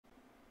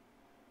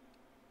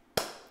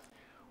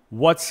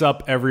What's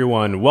up,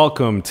 everyone?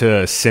 Welcome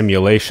to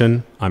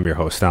Simulation. I'm your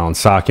host, Alan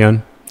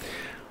Sakyan.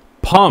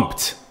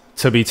 Pumped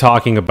to be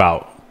talking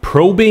about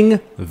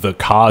probing the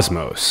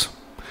cosmos.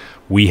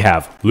 We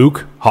have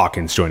Luke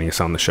Hawkins joining us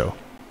on the show.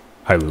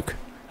 Hi, Luke.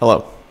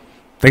 Hello.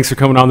 Thanks for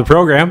coming on the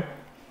program.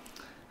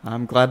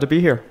 I'm glad to be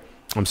here.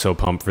 I'm so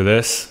pumped for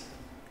this.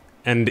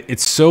 And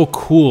it's so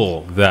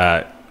cool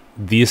that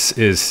this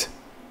is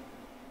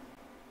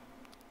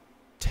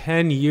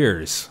 10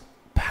 years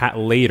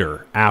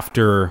later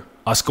after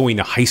us going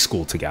to high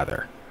school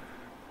together,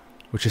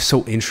 which is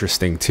so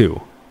interesting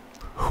too.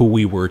 Who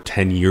we were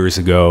 10 years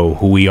ago,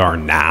 who we are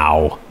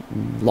now.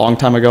 Long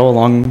time ago, a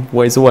long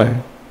ways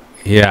away.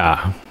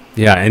 Yeah.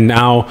 And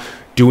now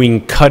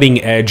doing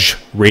cutting edge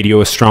radio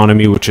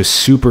astronomy, which is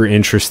super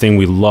interesting.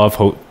 We love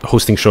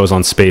hosting shows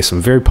on space.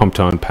 I'm very pumped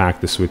to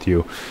unpack this with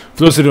you.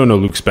 For those who don't know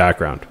Luke's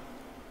background,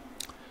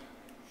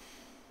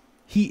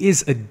 he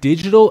is a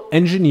digital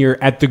engineer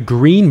at the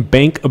Green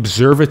Bank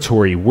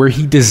Observatory, where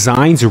he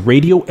designs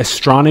radio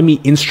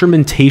astronomy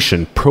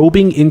instrumentation,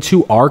 probing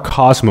into our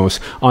cosmos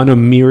on a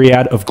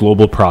myriad of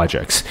global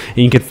projects. And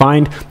you can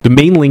find the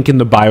main link in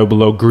the bio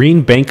below,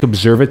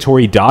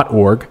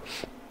 greenbankobservatory.org.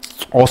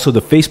 Also the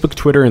Facebook,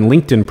 Twitter, and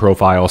LinkedIn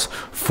profiles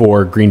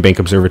for Green Bank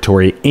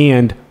Observatory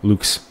and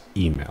Luke's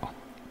email.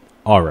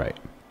 All right.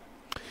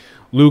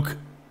 Luke,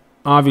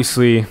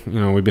 obviously,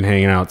 we've been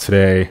hanging out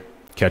today,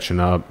 catching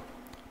up,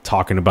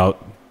 talking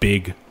about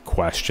big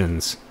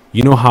questions.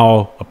 You know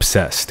how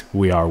obsessed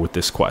we are with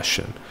this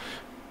question.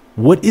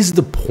 What is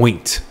the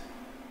point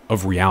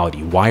of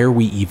reality? Why are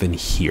we even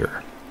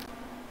here?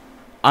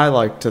 I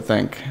like to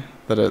think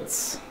that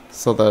it's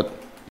so that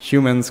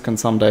humans can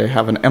someday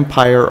have an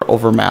empire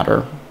over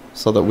matter,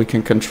 so that we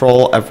can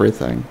control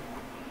everything.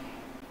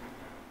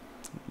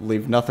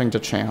 Leave nothing to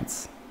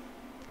chance.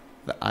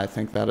 I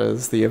think that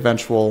is the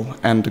eventual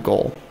end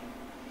goal.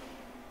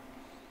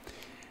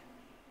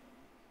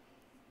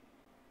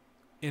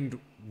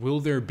 And will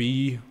there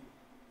be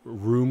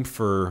room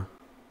for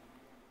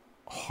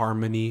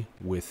harmony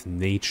with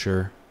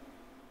nature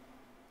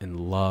and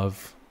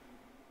love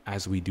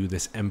as we do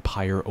this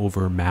empire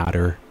over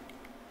matter?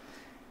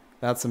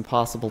 That's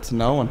impossible to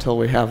know until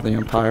we have the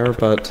empire,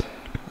 but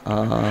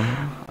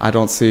I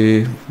don't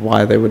see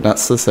why they would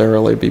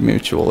necessarily be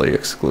mutually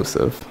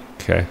exclusive.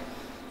 Okay.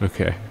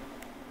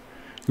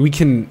 We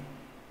can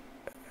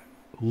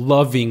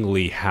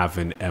lovingly have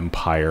an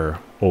empire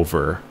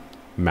over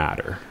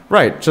matter.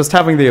 Right, just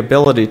having the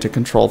ability to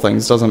control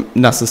things doesn't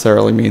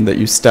necessarily mean that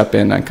you step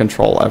in and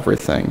control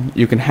everything.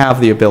 You can have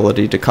the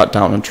ability to cut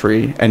down a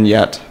tree and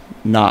yet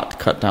not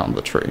cut down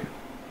the tree.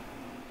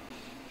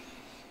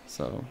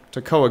 So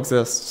to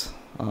coexist,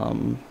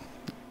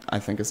 I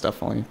think is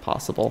definitely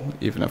possible,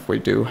 even if we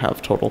do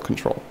have total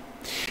control.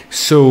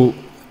 So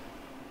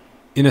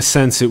in a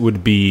sense, it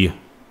would be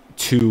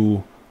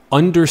to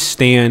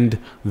understand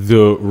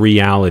the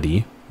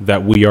reality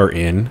that we are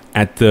in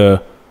at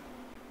the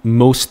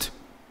most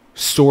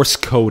source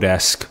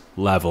code-esque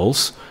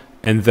levels,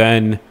 and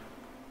then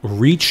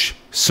reach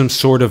some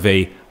sort of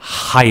a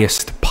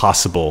highest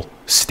possible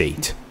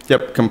state.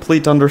 Yep,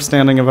 complete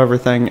understanding of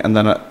everything, and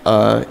then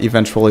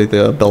eventually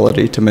the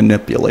ability to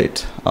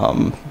manipulate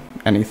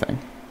anything.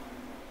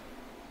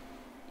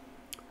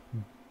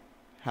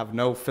 Have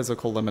no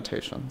physical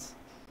limitations.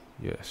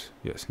 Yes,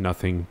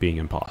 nothing being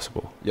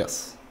impossible.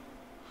 Yes,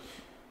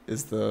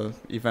 is the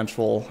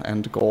eventual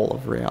end goal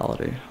of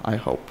reality, I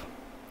hope.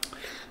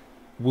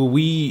 Will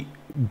we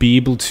be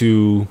able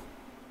to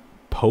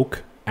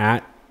poke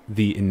at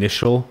the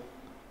initial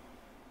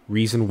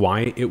reason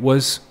why it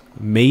was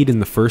made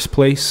in the first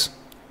place,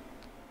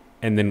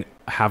 and then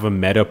have a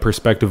meta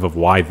perspective of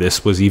why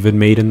this was even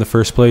made in the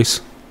first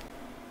place?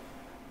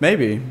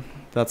 Maybe.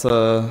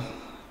 That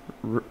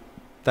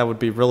would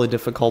be really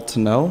difficult to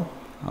know.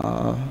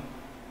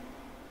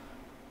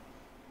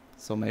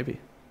 So maybe.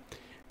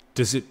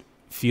 Does it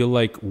feel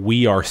like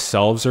we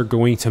ourselves are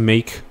going to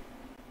make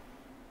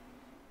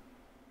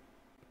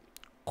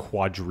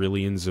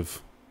quadrillions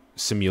of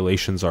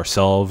simulations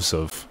ourselves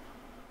of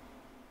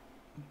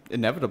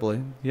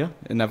inevitably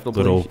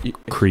little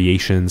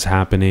creations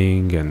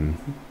happening? And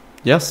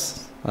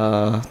yes,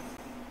 I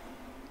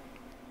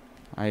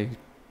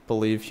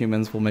believe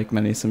humans will make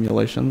many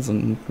simulations,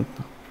 and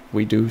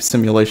we do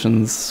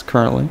simulations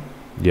currently.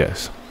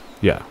 Yes.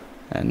 Yeah.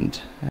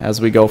 And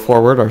as we go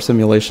forward, our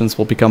simulations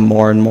will become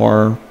more and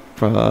more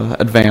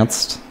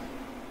advanced.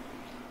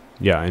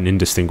 Yeah, and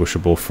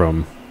indistinguishable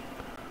from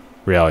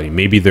reality.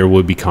 Maybe there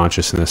will be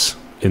consciousness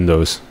in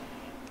those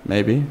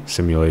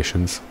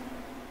simulations.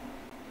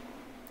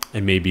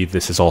 And maybe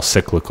this is all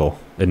cyclical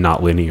and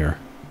not linear.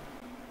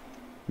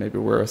 Maybe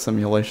we're a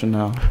simulation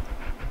now.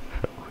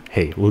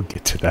 Hey, we'll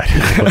get to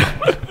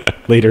that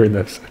later in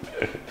this.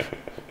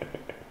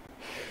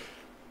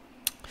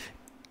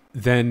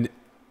 Then,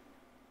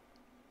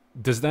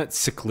 does that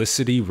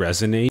cyclicity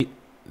resonate,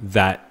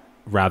 that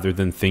rather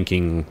than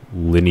thinking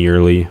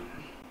linearly,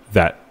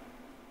 that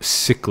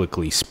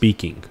cyclically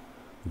speaking,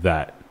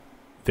 that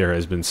there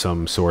has been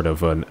some sort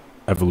of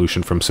a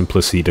evolution from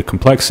simplicity to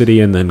complexity,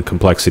 and then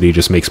complexity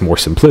just makes more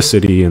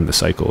simplicity, and the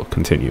cycle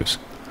continues?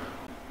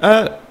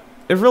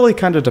 It really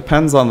kind of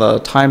depends on the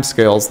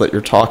timescales that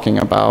you're talking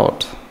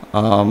about,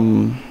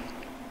 and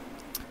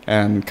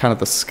kind of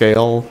the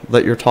scale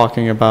that you're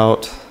talking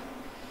about.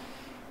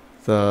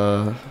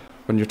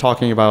 When you're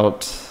talking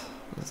about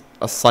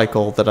a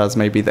cycle that has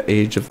maybe the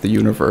age of the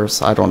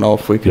universe, I don't know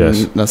if we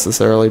can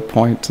necessarily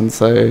point and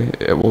say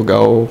it will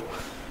go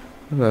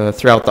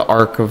throughout the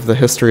arc of the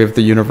history of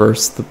the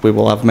universe, that we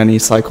will have many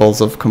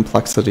cycles of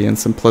complexity and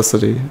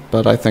simplicity.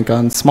 But I think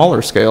on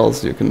smaller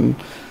scales, you can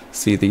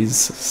see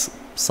these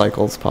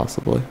cycles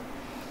possibly.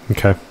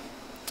 Okay.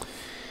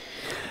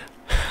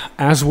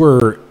 As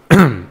we're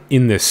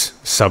in this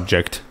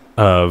subject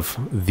of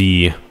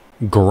the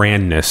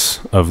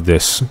grandness of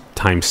this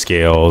time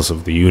scales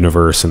of the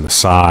universe and the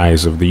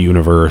size of the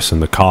universe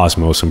and the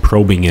cosmos and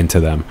probing into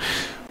them,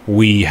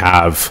 we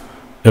have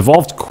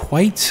evolved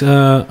quite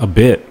a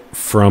bit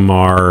from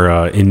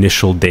our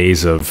initial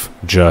days of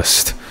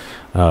just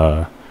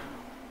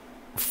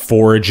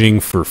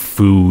foraging for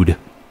food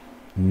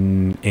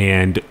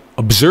and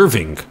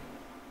observing,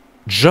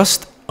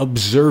 just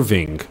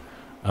observing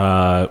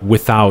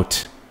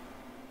without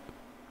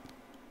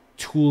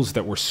tools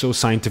that were so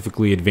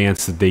scientifically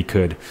advanced that they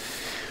could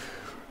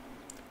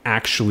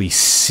actually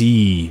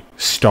see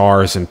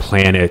stars and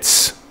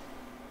planets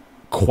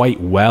quite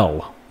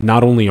well.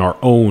 Not only our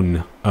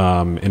own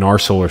in our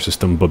solar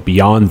system, but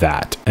beyond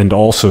that, and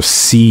also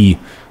see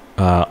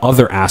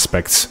other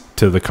aspects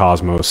to the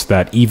cosmos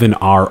that even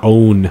our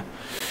own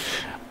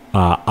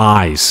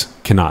eyes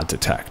cannot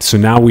detect. So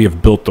now we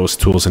have built those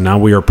tools, and now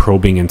we are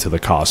probing into the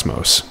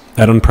cosmos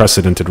at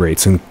unprecedented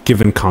rates. And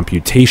given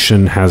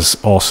computation has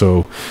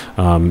also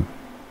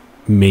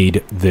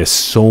made this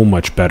so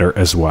much better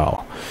as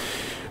well.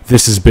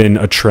 This has been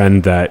a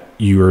trend that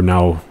you are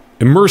now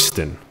immersed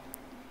in,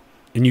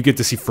 and you get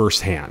to see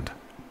firsthand.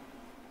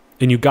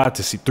 And you got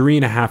to see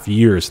 3.5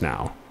 years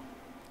now.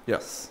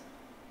 Yes.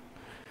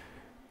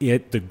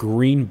 At the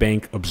Green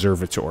Bank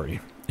Observatory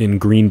in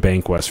Green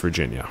Bank, West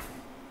Virginia.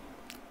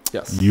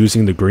 Yes.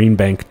 Using the Green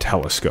Bank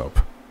telescope.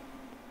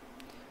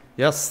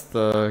 Yes,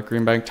 the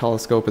Green Bank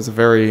telescope is a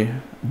very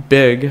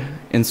big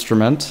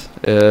instrument.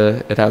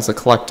 It has a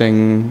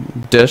collecting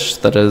dish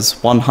that is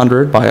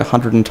 100 by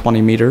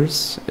 120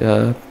 meters,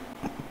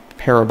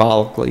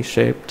 parabolically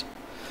shaped.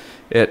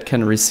 It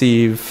can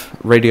receive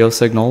radio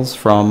signals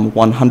from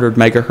 100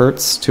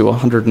 megahertz to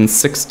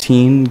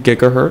 116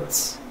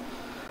 gigahertz.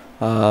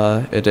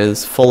 It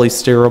is fully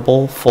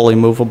steerable, fully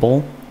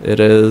movable. It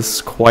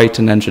is quite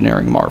an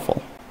engineering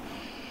marvel.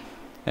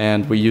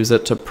 And we use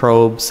it to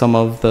probe some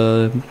of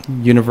the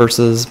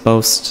universe's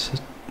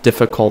most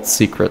difficult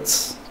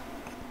secrets.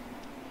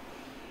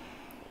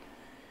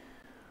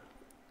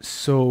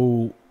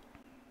 So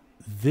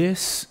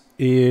this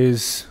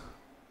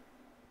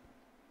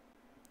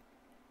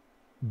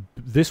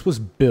was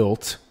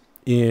built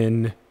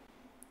in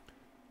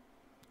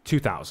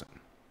 2000.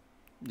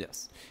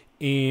 Yes.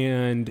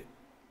 And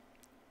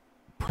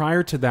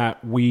prior to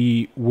that,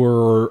 we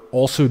were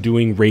also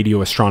doing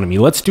radio astronomy.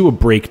 Let's do a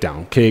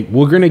breakdown. Okay,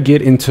 we're going to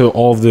get into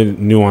all of the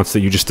nuance that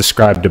you just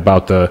described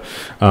about the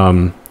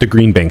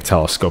Green Bank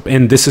telescope,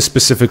 and this is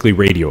specifically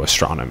radio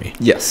astronomy.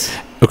 Yes.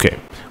 Okay,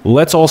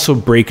 let's also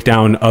break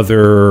down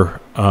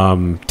other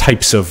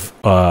types of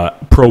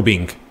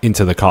probing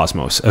into the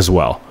cosmos as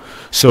well.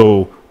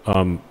 So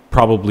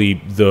probably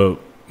the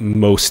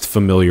most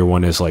familiar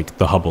one is like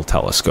the Hubble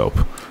telescope.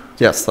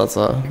 Yes, that's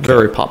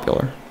very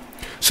popular.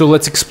 So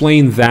let's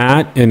explain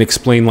that, and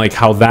explain like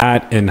how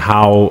that and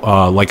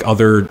how like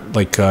other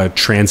like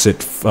transit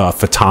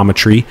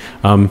photometry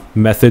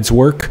methods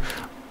work,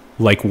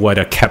 like what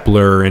a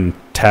Kepler and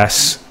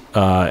TESS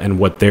and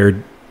what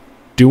they're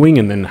doing,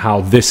 and then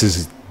how this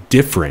is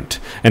different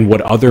and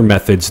what other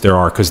methods there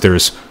are, because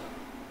there's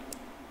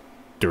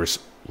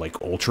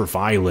like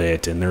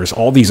ultraviolet and there's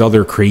all these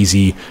other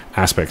crazy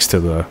aspects to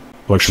the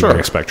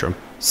electromagnetic spectrum.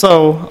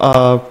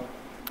 So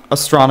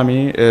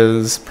astronomy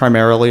is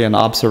primarily an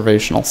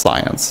observational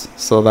science.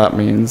 So that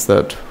means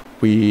that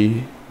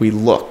we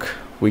look.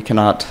 We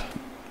cannot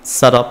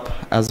set up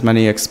as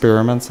many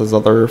experiments as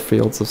other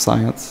fields of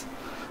science,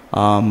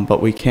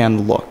 but we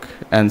can look.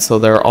 And so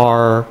there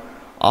are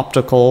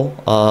optical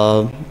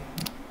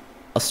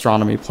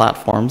astronomy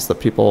platforms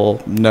that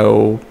people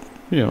know,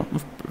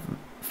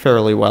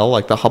 fairly well,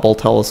 like the Hubble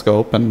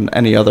telescope and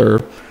any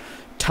other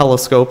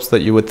telescopes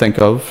that you would think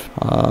of,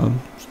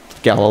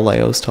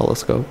 Galileo's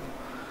telescope.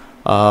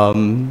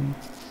 And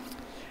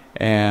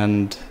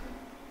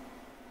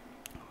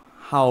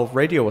how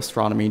radio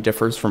astronomy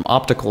differs from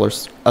optical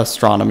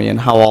astronomy, and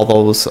how all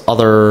those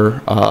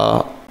other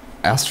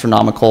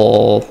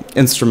astronomical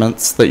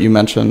instruments that you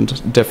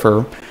mentioned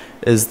differ,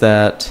 is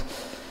that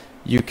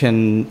you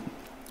can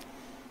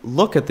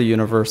look at the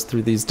universe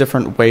through these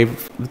different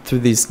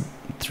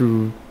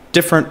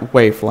different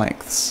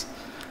wavelengths.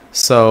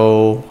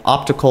 So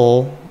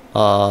optical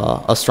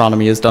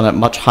astronomy is done at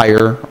much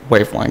higher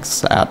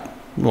wavelengths, at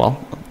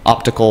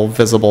optical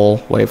visible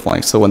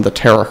wavelengths, so in the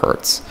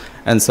terahertz.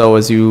 And so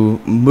as you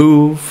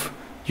move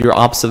your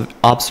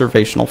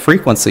observational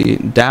frequency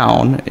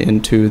down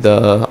into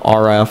the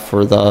RF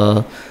or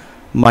the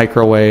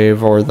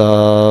microwave or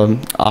the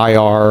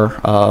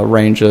IR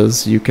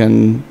ranges, you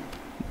can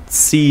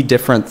see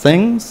different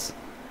things.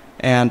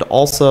 And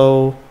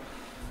also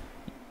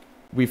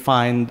we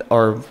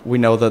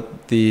know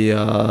that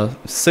the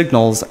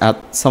signals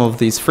at some of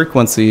these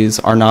frequencies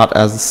are not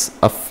as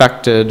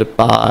affected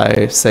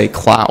by, say,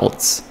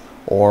 clouds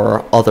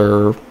or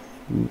other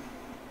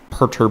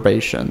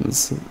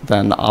perturbations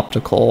than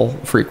optical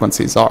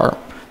frequencies are.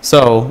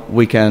 So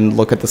we can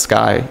look at the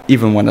sky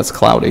even when it's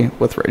cloudy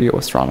with radio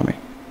astronomy.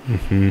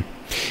 Mm-hmm.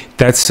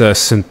 That's a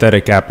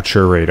synthetic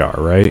aperture radar,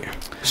 right?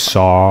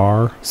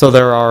 SAR. So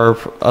there are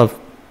a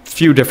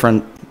few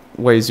different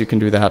ways you can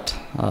do that.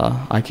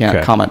 I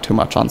can't comment too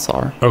much on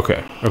SAR.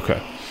 Okay.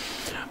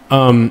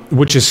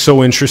 Which is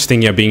so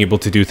interesting, being able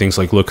to do things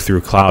like look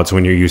through clouds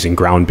when you're using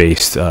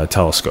ground-based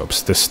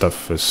telescopes. This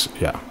stuff is,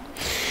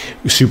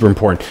 super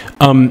important.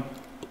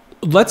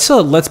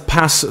 Let's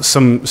pass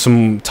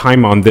some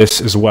time on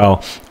this as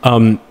well.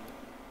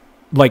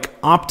 Like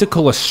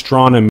optical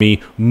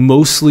astronomy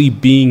mostly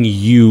being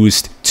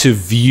used to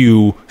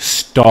view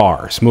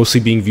stars,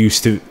 mostly being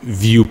used to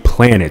view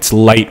planets,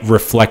 light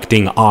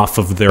reflecting off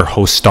of their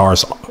host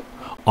stars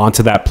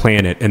onto that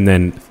planet and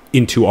then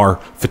into our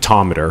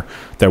photometer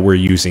that we're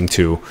using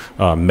to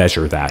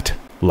measure that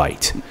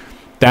light.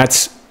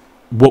 That's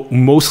what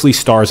mostly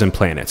stars and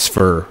planets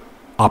for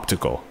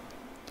optical.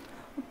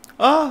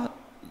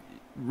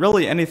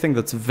 Really anything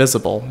that's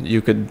visible you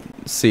could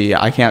see.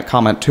 I can't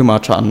comment too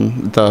much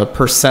on the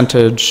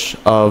percentage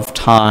of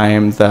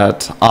time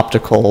that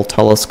optical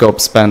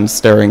telescopes spend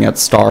staring at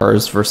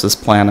stars versus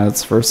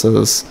planets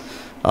versus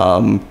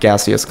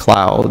gaseous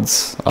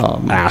clouds.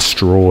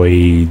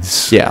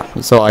 Asteroids. Yeah,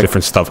 so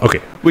different stuff.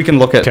 Okay. We can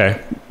look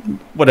at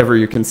whatever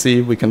you can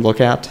see, we can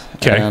look at.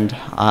 Okay. And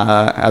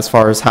as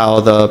far as how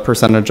the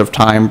percentage of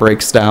time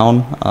breaks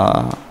down,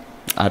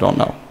 I don't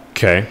know.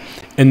 Okay.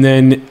 And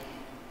then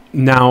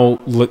now,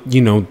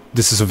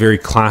 this is a very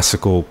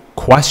classical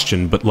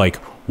question, but like,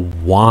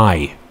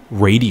 why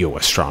radio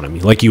astronomy?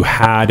 Like you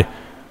had,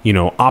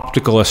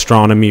 optical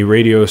astronomy,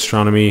 radio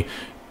astronomy,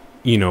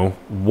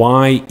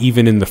 why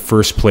even in the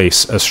first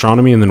place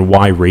astronomy, and then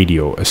why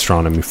radio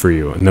astronomy for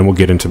you? And then we'll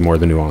get into more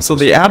of the nuances. So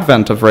the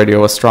advent of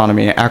radio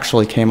astronomy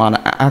actually came on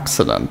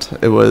accident.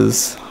 It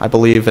was, I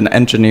believe, an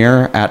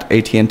engineer at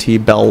AT&T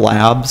Bell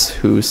Labs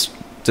who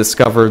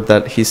discovered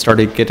that he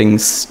started getting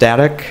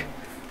static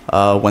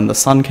when the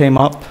sun came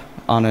up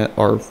on it,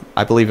 or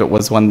I believe it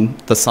was when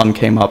the sun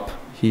came up,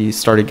 he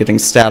started getting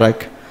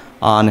static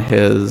on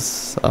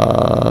his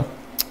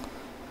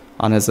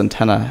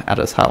antenna at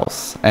his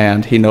house,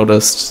 and he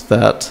noticed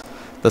that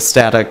the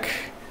static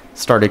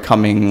started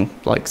coming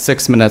like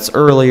 6 minutes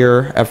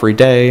earlier every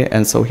day,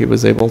 and so he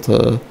was able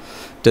to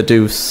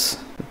deduce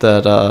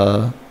that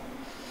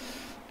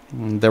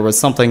there was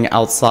something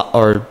outside,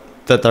 or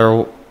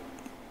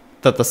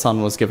that the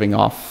sun was giving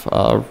off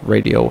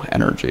radio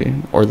energy,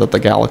 or that the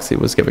galaxy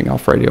was giving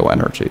off radio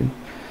energy.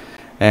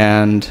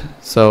 And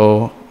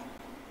so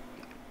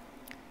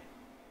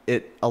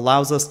it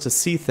allows us to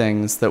see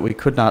things that we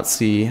could not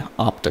see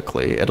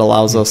optically. It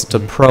allows us to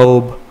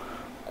probe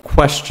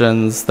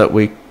questions that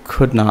we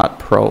could not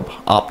probe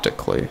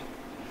optically.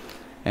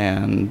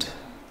 And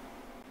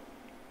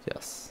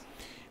yes.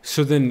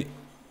 So then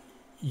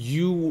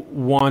you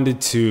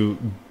wanted to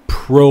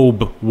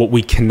probe what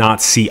we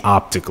cannot see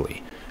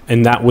optically.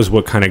 And that was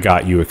what kind of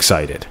got you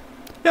excited.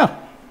 Yeah.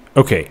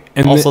 Okay.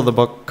 And also the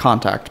book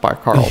Contact by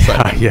Carl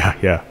Sagan.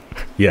 Yeah.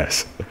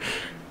 Yes.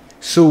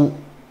 So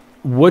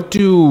what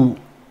do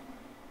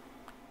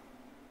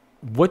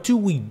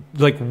we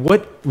like,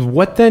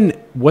 what then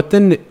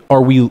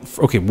are we,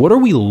 okay, what are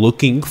we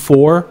looking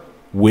for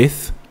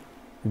with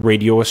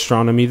radio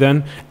astronomy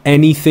then?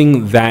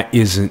 Anything that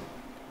isn't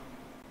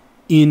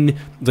in,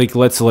 like,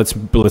 let's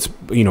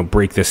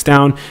break this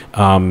down.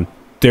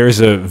 There's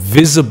a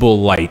visible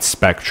light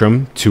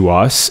spectrum to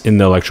us in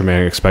the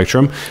electromagnetic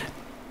spectrum,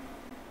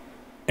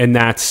 and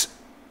that's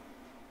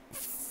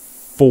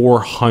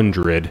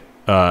 400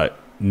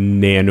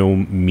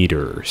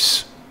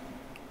 nanometers.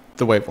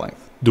 The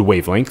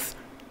wavelength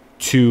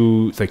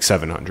to like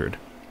 700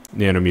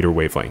 nanometer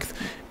wavelength.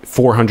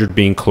 400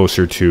 being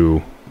closer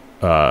to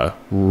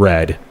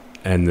red,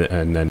 and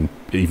then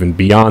even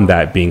beyond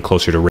that being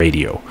closer to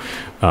radio.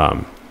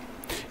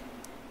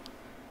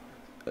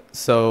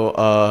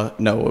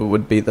 No, it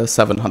would be the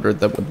 700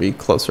 that would be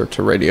closer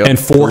to radio. And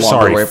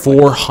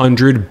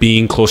 400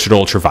 being closer to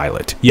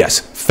ultraviolet. Yes,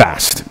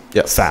 fast.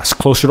 Yes. Fast.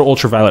 Closer to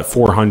ultraviolet,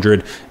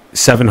 400,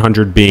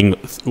 700 being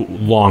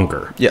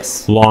longer.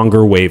 Yes. Longer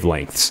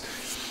wavelengths.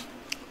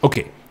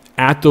 Okay,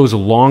 at those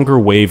longer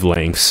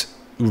wavelengths,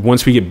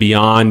 once we get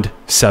beyond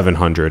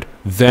 700,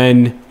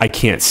 then I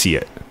can't see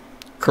it.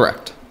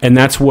 Correct. And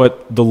that's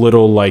what the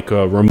little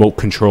remote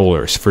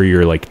controllers for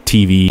your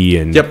TV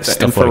and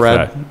stuff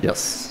infrared, like that.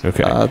 Yes.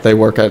 Okay. They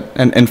work at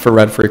an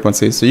infrared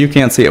frequency, so you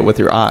can't see it with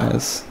your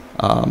eyes,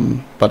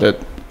 but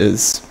it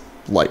is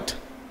light.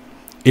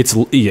 It's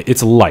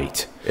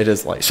light. It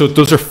is light. So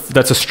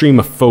that's a stream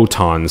of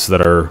photons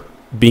that are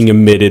being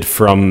emitted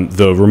from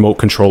the remote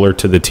controller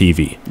to the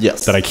TV.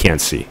 Yes. That I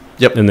can't see.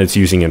 Yep. And that's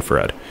using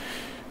infrared.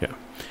 Yeah.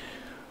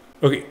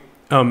 Okay.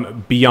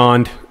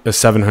 Beyond a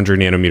 700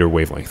 nanometer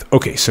wavelength.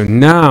 Okay. So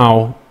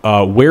now,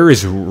 where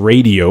is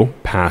radio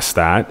past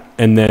that?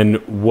 And then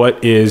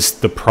what is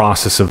the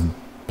process of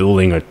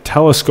building a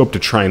telescope to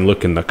try and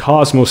look in the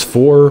cosmos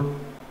for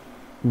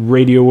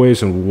radio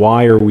waves, and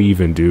why are we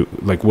even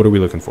what are we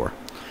looking for?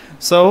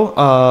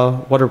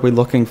 So, what are we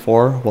looking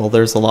for? Well,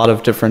 there's a lot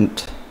of different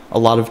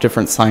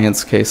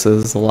science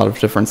cases, a lot of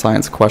different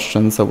science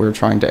questions that we're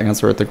trying to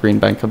answer at the Green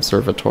Bank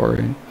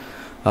Observatory.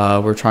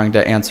 We're trying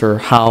to answer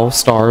how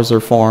stars are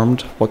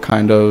formed, what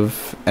kind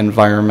of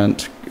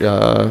environment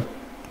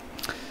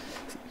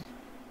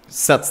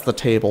sets the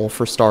table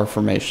for star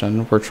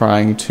formation. We're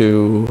trying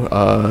to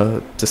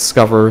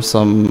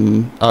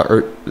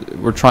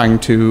we're trying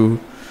to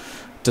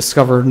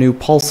discover new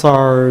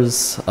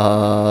pulsars,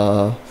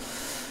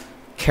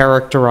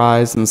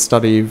 characterize and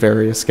study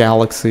various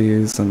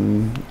galaxies,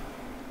 and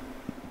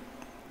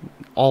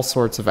all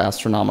sorts of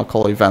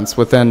astronomical events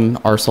within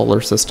our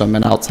solar system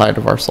and outside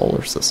of our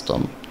solar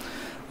system.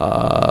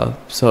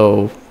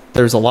 So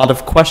there's a lot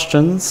of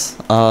questions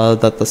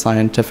that the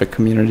scientific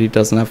community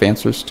doesn't have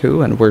answers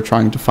to, and we're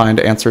trying to find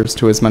answers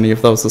to as many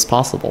of those as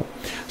possible.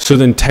 So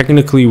then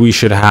technically we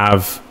should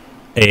have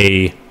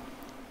a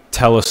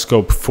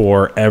telescope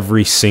for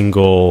every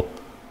single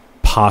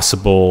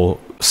possible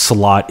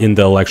slot in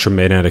the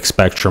electromagnetic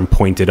spectrum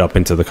pointed up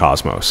into the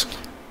cosmos.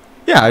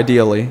 Yeah,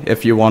 ideally,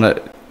 if you want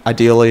it,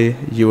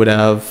 you would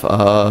have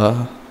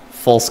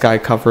full sky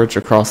coverage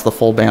across the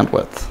full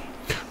bandwidth.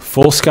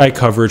 Full sky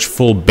coverage,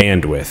 full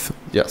bandwidth.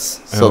 Yes.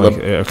 So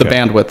the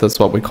bandwidth is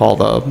what we call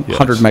the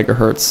 100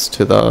 megahertz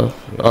to the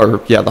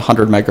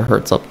 100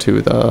 megahertz up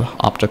to the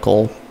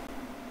optical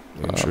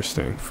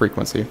interesting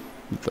frequency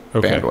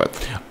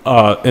bandwidth.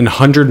 And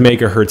 100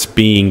 megahertz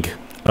being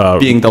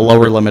the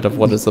lower limit of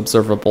what is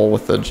observable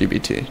with the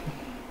GBT.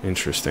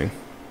 Interesting.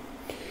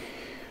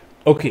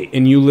 Okay,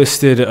 and you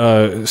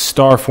listed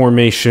star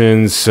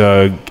formations,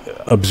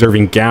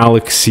 observing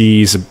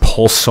galaxies,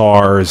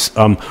 pulsars.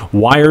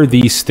 Why are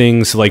these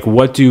things,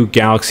 what do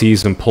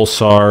galaxies and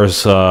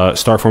pulsars,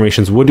 star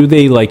formations, what do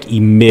they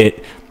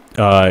emit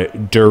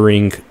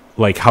during,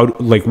 what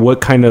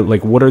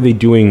are they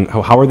doing?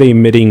 How are they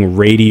emitting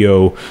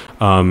radio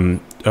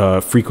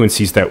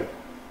frequencies that,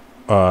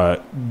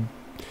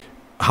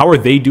 how are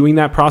they doing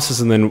that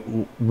process? And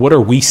then what are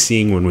we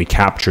seeing when we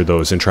capture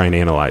those and try and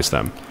analyze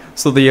them?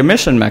 So the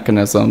emission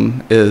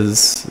mechanism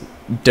is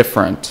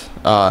different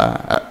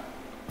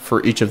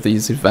for each of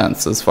these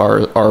events as far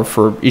as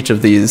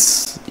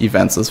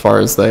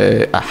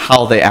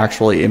how they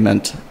actually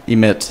emit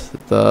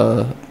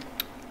the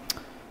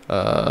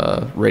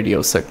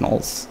radio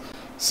signals.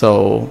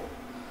 So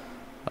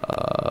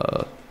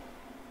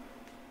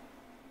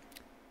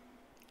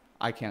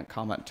I can't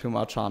comment too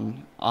much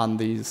on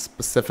these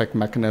specific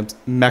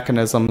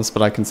mechanisms,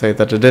 but I can say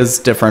that it is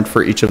different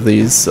for each of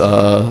these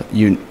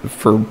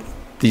for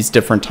these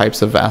different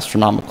types of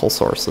astronomical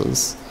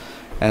sources.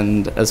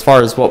 And as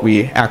far as what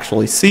we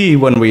actually see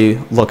when we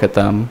look at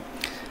them,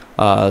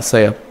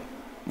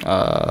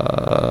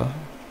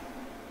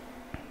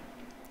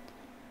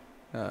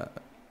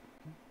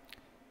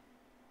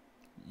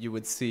 you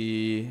would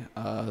see,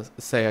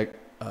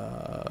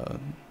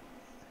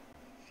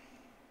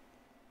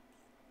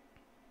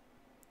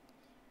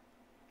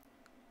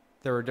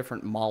 there are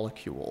different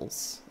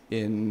molecules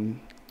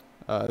in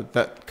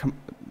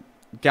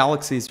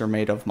galaxies are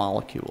made of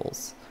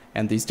molecules,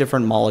 and these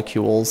different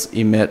molecules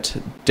emit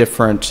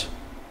different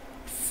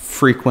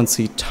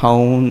frequency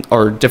tones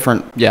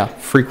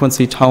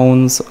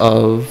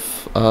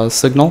of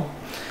signal.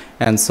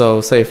 And so,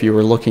 say if you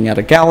were looking at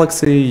a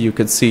galaxy, you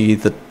could see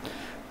the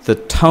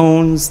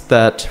tones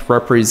that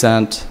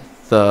represent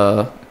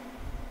the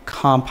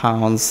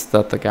compounds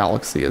that the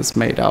galaxy is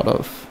made out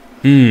of.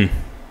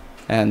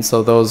 And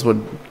so those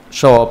would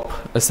show up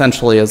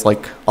essentially as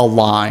a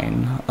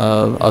line,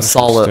 a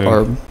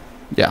solid,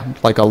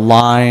 like a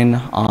line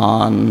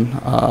on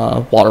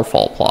a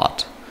waterfall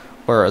plot.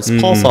 Whereas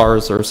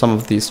pulsars, or some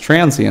of these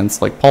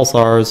transients like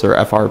pulsars or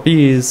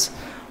FRBs,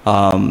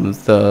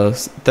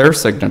 their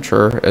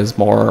signature is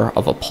more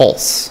of a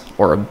pulse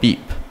or a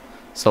beep.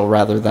 So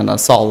rather than a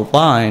solid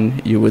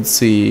line, you would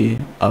see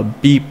a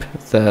beep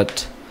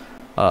that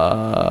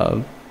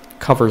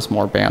covers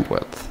more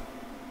bandwidth.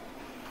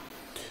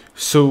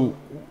 So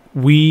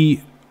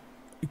we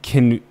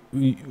can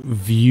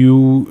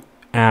view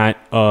at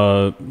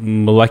a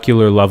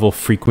molecular level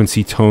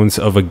frequency tones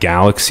of a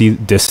galaxy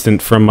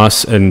distant from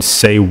us and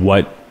say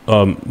what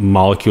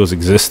molecules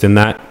exist in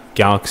that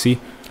galaxy?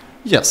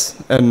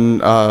 Yes,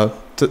 and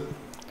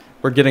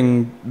we're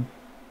getting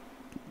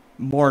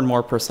more and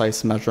more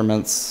precise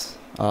measurements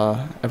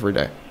every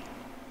day.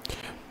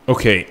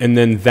 Okay, and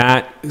then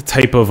that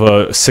type of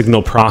a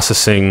signal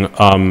processing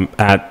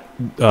at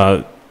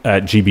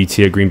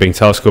GBT, a Green Bank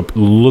telescope,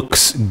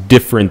 looks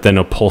different than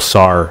a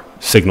pulsar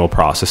signal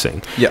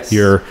processing. Yes.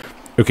 You're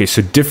Okay,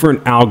 so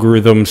different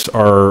algorithms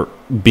are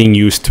being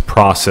used to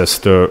process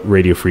the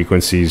radio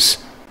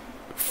frequencies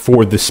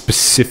for the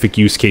specific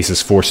use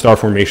cases for star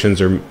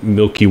formations or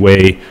Milky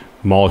Way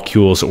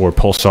molecules or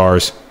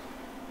pulsars.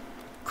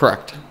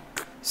 Correct.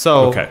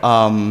 So, Okay.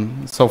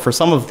 so for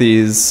some of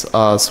these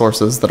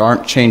sources that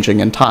aren't changing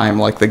in time,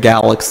 like the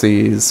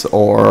galaxies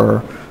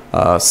or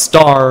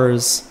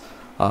stars,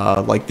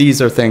 like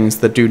these are things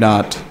that do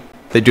not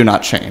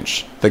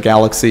change. The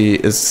galaxy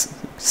is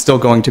still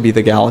going to be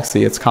the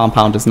galaxy. Its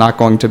compound is not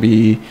going to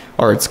be,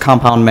 or its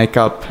compound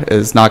makeup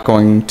is not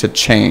going to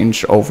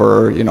change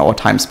over, a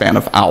time span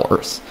of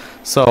hours.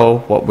 So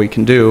what we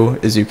can do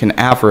is you can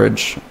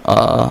average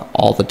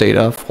all the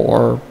data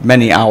for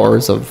many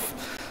hours of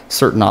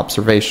certain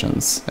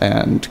observations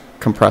and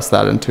compress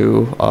that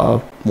into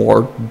a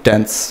more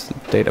dense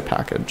data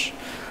package.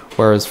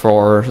 Whereas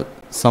for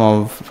some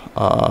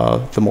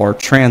of the more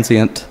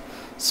transient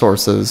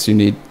sources, you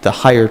need the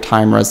higher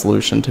time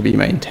resolution to be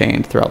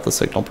maintained throughout the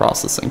signal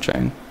processing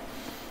chain.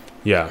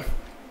 Yeah.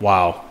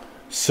 Wow.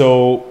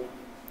 So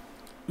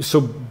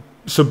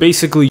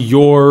basically,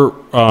 you're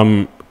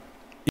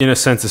in a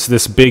sense, it's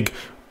this big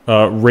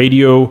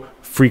radio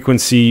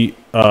frequency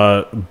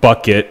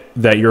bucket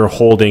that you're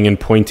holding and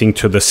pointing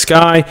to the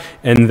sky,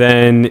 and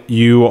then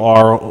you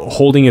are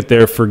holding it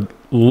there for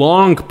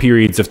long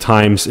periods of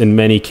times in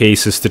many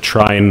cases to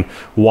try and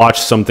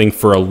watch something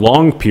for a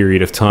long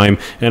period of time,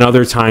 and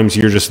other times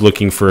you're just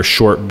looking for a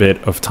short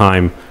bit of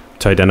time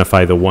to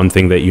identify the one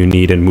thing that you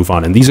need and move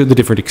on. And these are the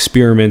different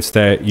experiments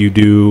that you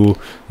do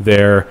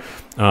there.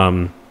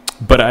 But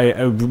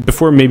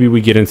before maybe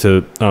we get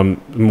into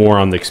more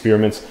on the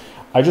experiments,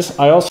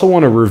 I also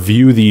want to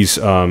review these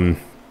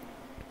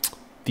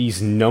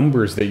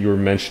numbers that you were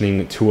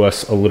mentioning to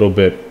us a little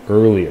bit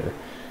earlier.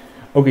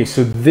 Okay,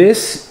 so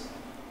this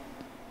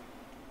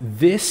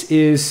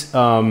is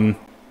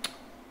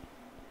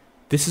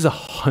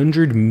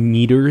 100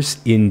 meters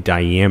in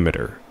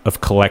diameter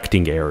of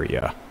collecting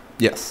area.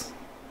 Yes.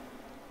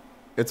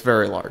 It's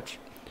very large.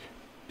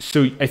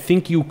 So I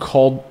think you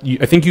told me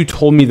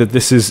that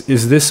this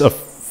is this a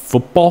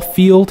football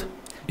field?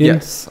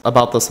 Yes,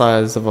 about the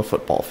size of a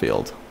football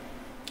field.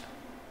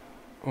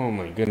 Oh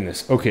my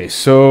goodness. Okay,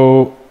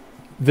 so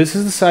this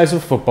is the size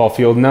of a football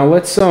field. Now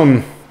let's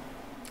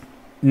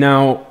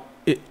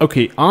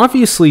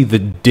obviously the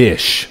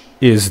dish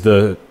is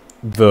the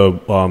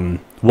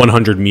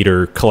 100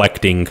 meter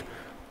collecting.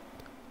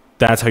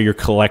 That's how you're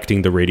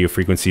collecting the radio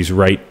frequencies,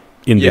 right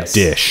in the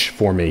dish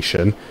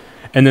formation.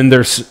 And then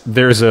there's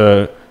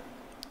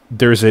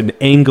an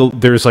angle,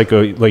 there's like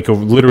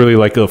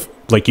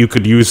you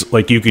could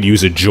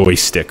use a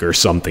joystick or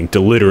something to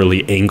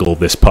literally angle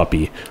this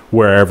puppy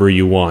wherever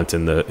you want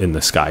in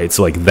the sky. It's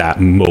like that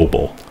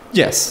mobile.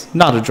 Yes,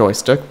 not a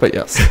joystick, but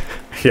yes.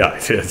 Yeah,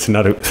 it's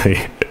not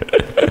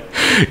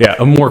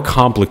a more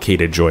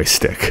complicated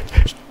joystick.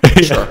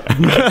 Sure.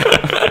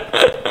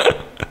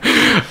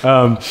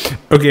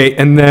 Okay,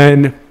 and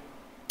then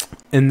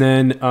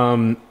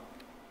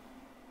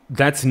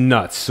that's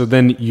nuts. So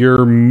then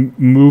you're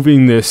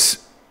moving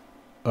this.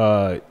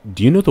 Do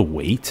you know the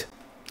weight?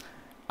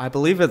 I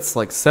believe it's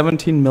like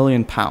 17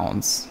 million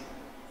pounds.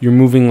 You're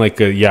moving like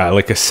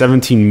a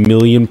 17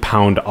 million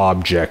pound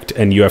object,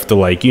 and you have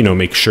to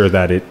make sure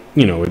that it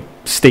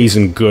stays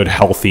in good,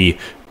 healthy,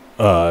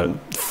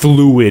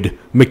 fluid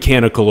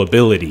mechanical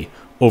ability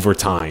over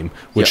time,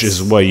 which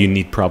is why you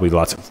need probably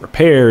lots of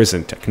repairs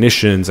and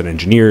technicians and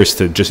engineers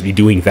to just be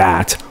doing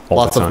that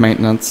all the time.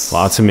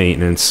 Lots of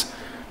maintenance.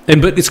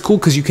 But it's cool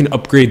because you can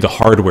upgrade the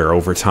hardware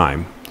over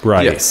time.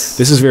 Right. Yes.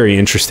 This is very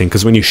interesting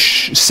because when you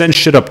send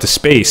shit up to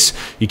space,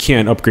 you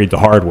can't upgrade the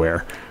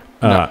hardware.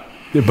 No.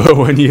 But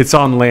when it's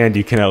on land,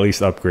 you can at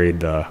least upgrade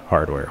the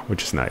hardware,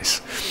 which is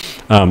nice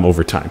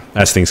over time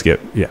as things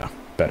get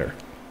better.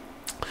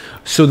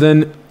 So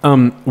then,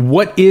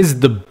 what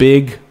is the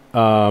big?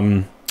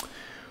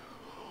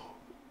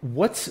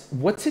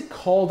 What's it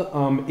called?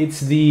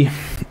 It's the.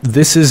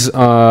 This is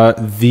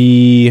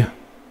the.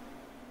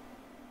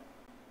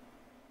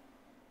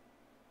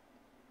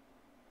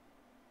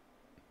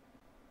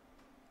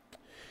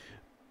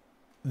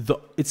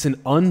 It's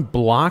an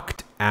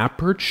unblocked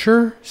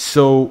aperture,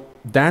 so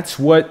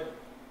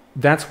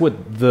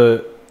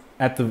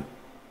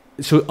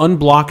so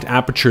unblocked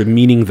aperture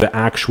meaning the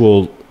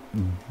actual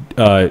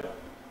the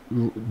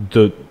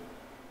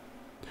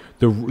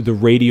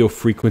radio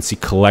frequency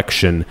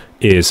collection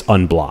is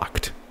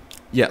unblocked.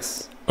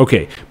 Yes.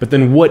 Okay, but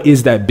then what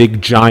is that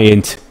big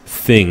giant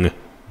thing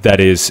that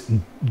is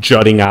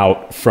jutting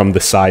out from the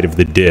side of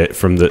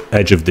from the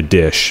edge of the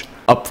dish?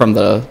 Up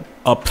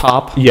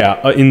top?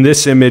 Yeah, in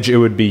this image it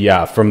would be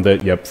from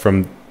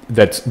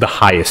that's the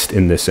highest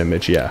in this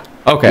image, yeah.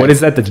 Okay. What is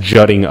that that's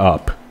jutting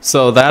up?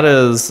 So that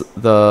is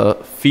the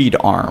feed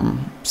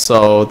arm.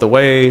 So the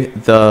way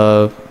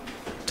the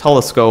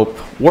telescope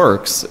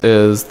works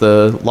is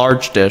the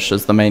large dish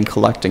is the main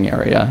collecting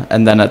area,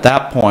 and then at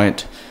that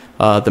point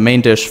the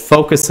main dish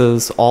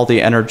focuses all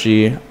the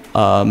energy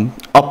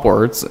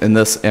upwards in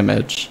this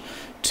image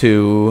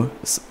to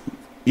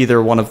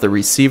either one of the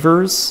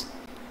receivers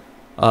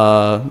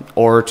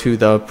or to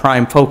the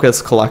prime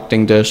focus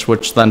collecting dish,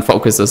 which then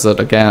focuses it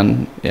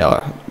again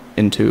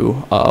into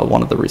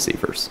one of the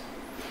receivers.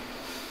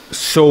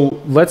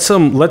 So let's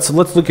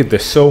look at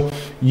this. So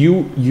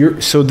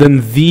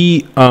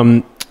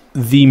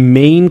the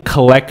main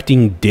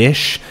collecting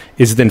dish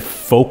is then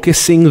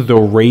focusing the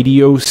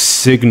radio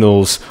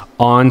signals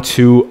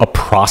onto a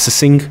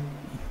processing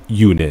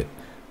unit.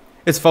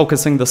 It's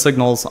focusing the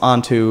signals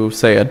onto,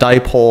 say, a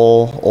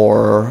dipole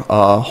or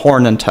a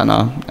horn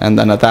antenna, and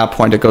then at that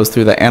point it goes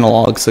through the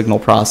analog signal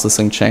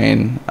processing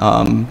chain.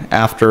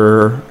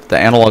 After the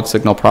analog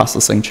signal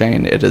processing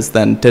chain, it is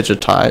then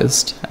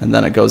digitized, and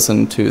then it goes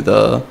into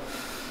the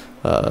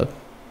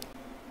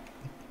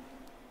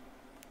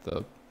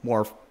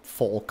more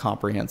full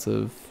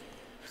comprehensive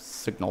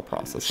signal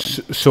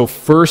processing. So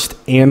first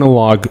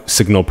analog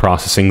signal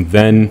processing,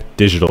 then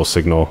digital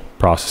signal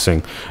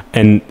processing,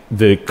 and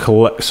the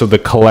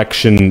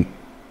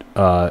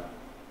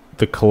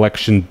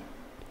collection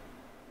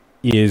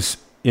is,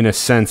 in a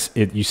sense,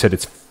 you said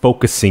it's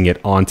focusing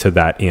it onto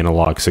that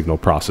analog signal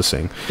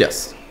processing.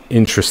 Yes.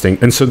 Interesting.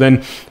 And so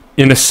then,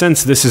 in a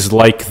sense, this is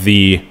like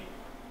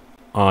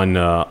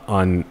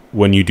on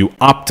when you do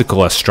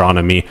optical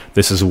astronomy,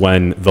 this is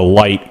when the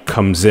light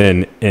comes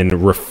in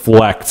and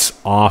reflects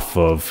off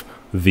of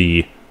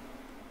the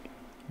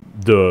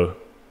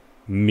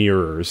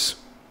mirrors,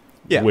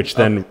 which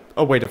then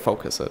a way to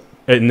focus it,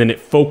 and then it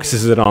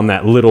focuses it on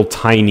that little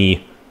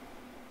tiny,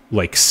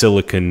 like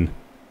silicon,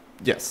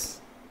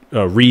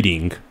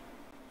 reading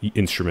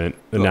instrument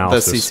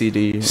analysis.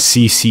 The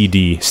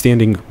CCD,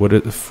 standing what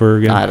for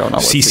again? I don't know.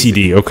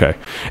 CCD. Okay,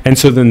 and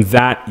so then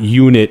that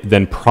unit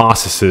then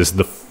processes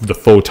the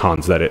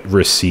photons that it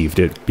received.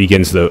 It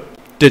begins the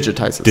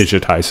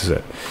digitizes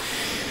it.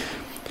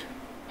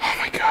 Oh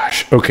my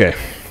gosh. Okay.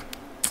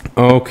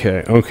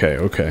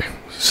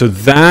 So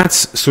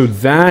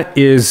that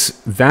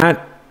is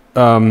that.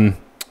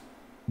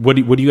 What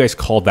do you guys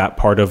call that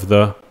part of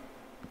the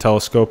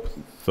telescope?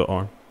 The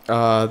arm.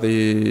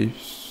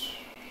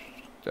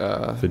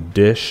 The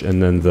dish,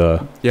 and then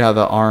the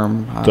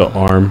arm. The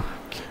arm,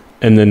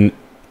 and then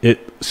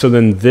So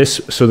then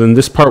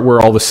this part where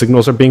all the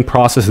signals are being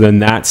processed, then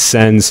that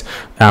sends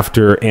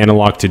after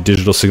analog to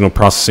digital signal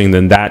processing.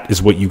 Then that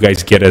is what you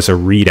guys get as a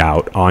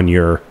readout on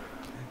your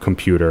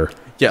computer.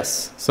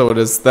 Yes. So it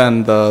is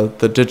then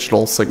the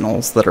digital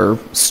signals that are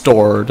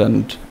stored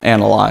and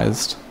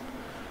analyzed.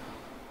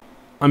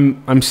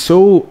 I'm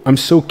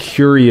so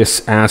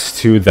curious as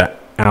to the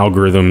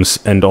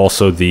algorithms and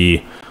also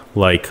the,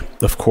 like,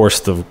 of course,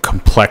 the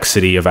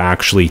complexity of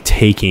actually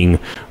taking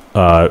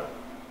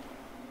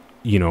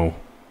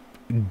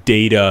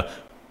data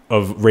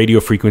of radio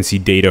frequency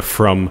data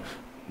from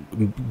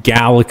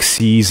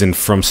galaxies and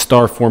from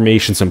star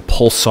formations and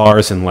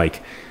pulsars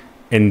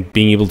and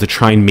being able to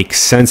try and make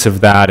sense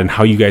of that, and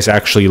how you guys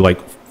actually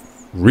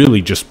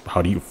really just,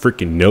 how do you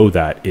freaking know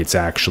that it's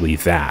actually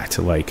that?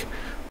 Like,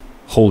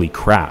 holy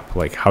crap,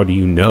 like, how do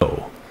you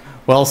know?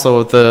 Well,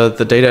 so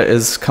the data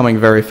is coming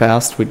very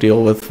fast. We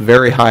deal with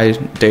very high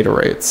data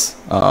rates.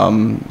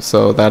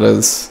 So that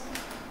is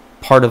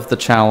part of the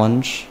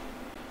challenge.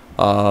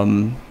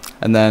 And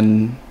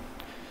then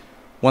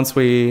once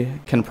we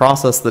can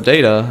process the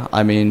data,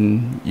 I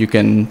mean, you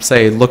can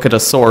say, look at a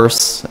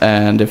source,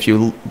 and if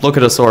you look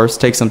at a source,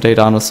 take some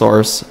data on a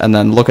source, and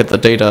then look at the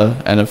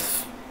data, and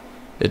if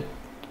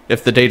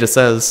the data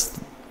says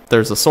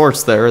there's a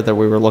source there that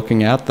we were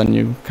looking at, then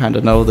you kind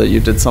of know that you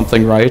did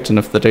something right. And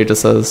if the data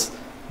says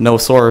no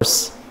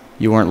source,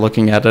 you weren't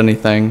looking at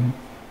anything,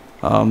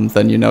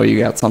 then you know you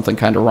got something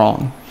kind of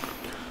wrong.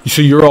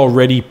 So you're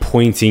already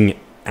pointing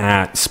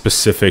at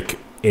specific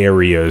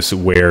areas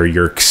where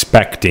you're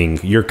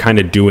kind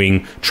of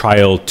doing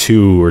trial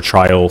 2 or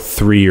trial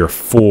 3 or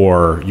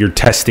 4. You're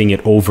testing it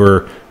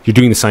over, you're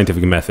doing the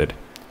scientific method.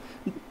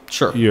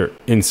 Sure. You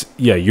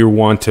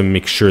want to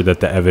make sure that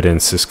the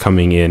evidence is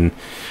coming in.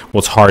 Well,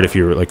 it's hard if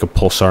you're like, a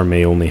pulsar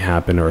may only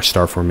happen, or a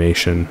star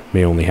formation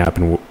may only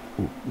happen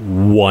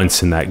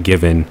once in that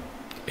given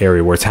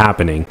area where it's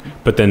happening.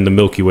 But then the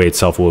Milky Way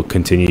itself will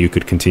continue. You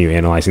could continue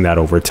analyzing that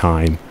over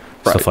time,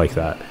 right. Stuff like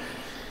that.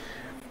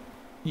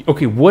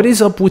 Okay, what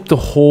is up with the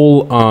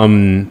whole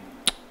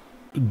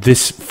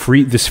this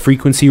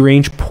frequency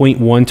range,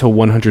 0.1 to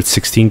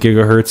 116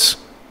 gigahertz?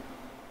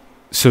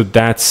 So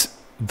that's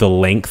the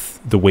length,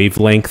 the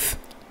wavelength.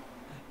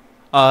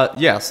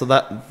 So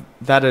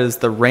that is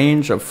the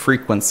range of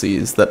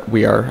frequencies that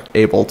we are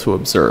able to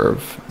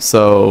observe.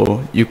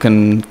 So you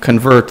can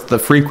convert the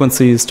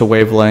frequencies to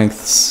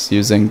wavelengths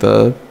using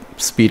the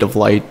speed of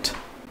light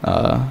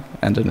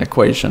and an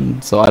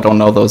equation. So I don't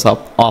know those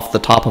off the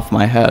top of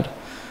my head.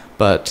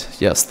 But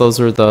yes,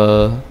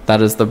 that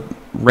is the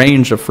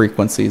range of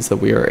frequencies that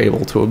we are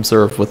able to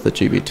observe with the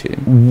GBT.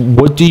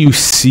 What do you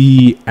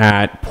see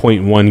at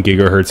 0.1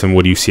 gigahertz and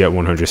what do you see at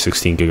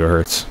 116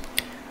 gigahertz?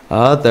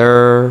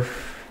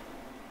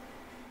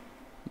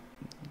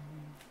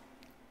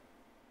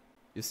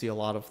 You see a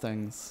lot of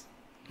things.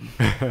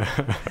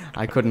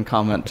 I couldn't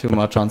comment too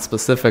much on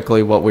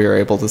specifically what we were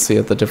able to see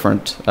at the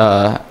different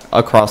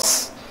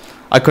across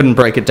I couldn't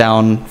break it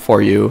down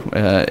for you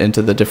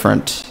into the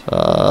different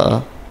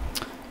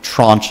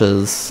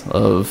tranches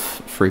of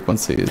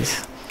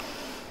frequencies.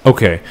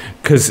 Okay,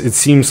 because it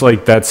seems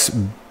like that's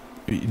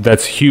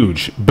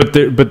huge. But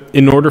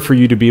in order for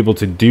you to be able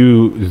to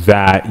do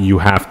that, you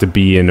have to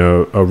be in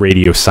a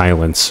radio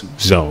silence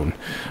zone.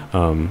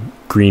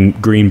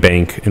 Green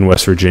Bank in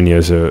West Virginia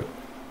is a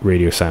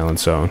radio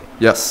silence zone.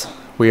 Yes,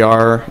 we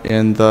are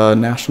in the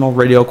National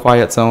Radio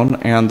Quiet Zone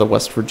and the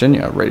West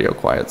Virginia Radio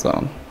Quiet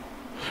Zone.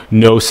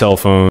 No cell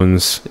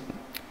phones.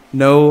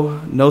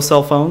 No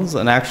cell phones,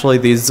 and actually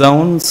these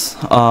zones,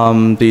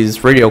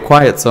 these radio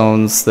quiet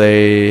zones,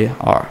 they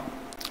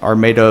are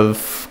made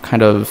of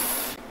kind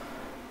of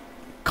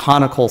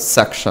conical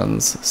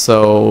sections,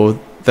 so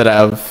that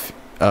have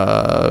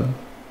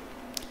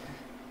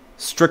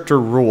stricter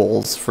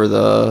rules for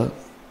the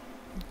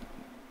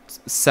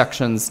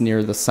sections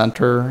near the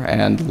center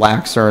and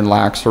laxer and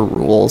laxer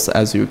rules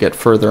as you get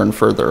further and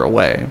further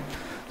away.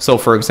 So,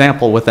 for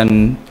example,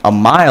 within a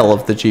mile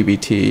of the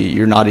GBT,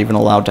 you're not even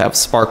allowed to have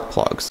spark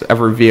plugs.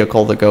 Every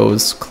vehicle that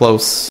goes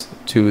close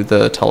to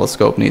the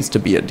telescope needs to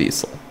be a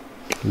diesel.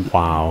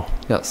 Wow.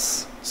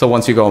 Yes. So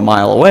once you go a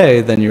mile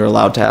away, then you're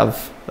allowed to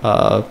have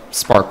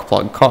spark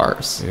plug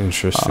cars.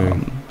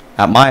 Interesting.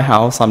 At my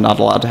house, I'm not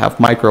allowed to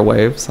have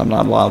microwaves. I'm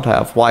not allowed to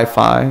have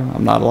Wi-Fi.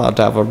 I'm not allowed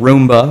to have a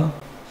Roomba.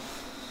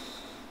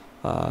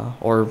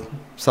 Or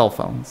cell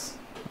phones,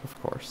 of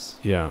course.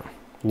 Yeah.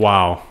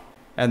 Wow.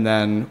 And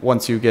then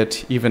once you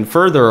get even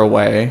further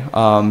away,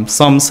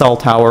 some cell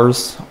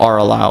towers are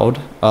allowed,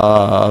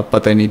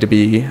 but they need to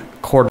be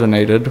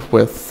coordinated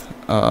with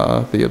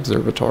the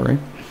observatory.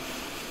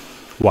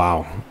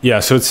 Wow. Yeah.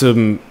 So it's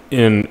in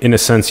a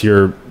sense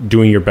you're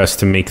doing your best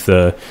to make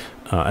the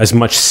as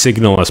much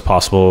signal as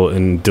possible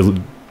and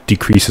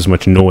decrease as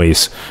much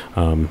noise,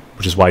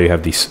 which is why you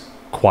have these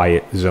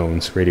quiet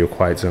zones, radio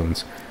quiet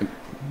zones.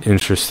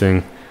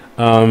 Interesting.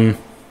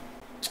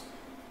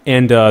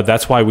 And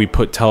that's why we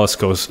put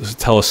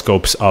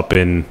telescopes up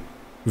in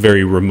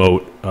very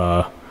remote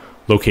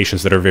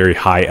locations that are very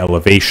high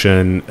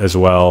elevation as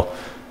well.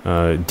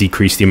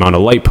 Decrease the amount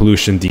of light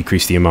pollution,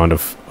 decrease the amount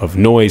of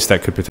noise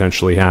that could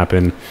potentially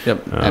happen.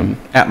 Yep. And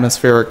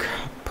atmospheric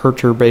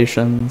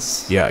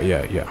perturbations. Yeah.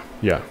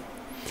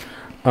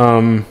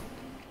 Are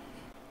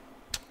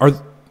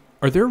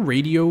there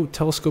radio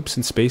telescopes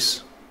in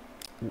space?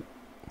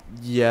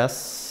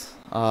 Yes.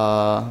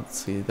 Let's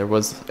see. There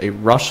was a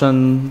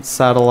Russian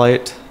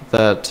satellite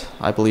that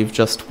I believe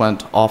just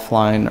went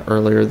offline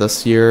earlier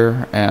this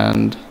year,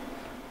 and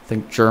I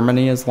think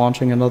Germany is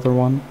launching another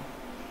one.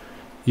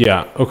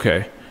 Yeah.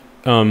 Okay.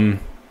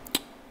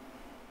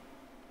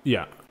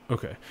 Yeah.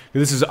 Okay.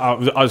 This is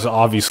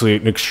obviously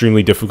an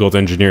extremely difficult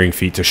engineering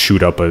feat to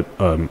shoot up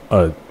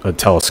a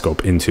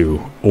telescope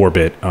into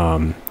orbit,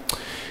 or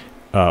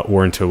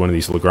into one of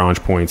these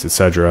Lagrange points,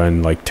 etc.,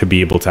 and like to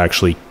be able to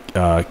actually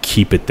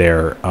keep it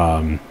there.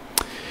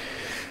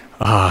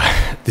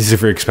 These are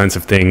very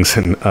expensive things,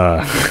 and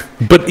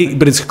but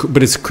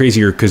it's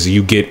crazier because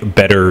you get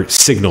better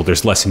signal.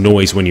 There's less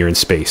noise when you're in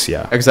space.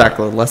 Yeah.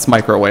 Exactly. Less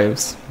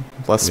microwaves,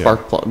 less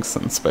spark plugs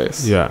in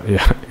space. Yeah.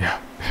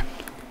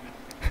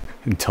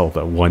 Until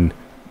the one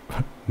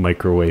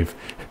microwave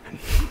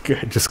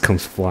just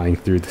comes flying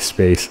through the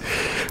space.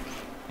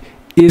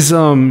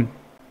 I'm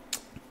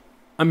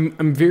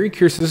very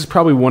curious. This is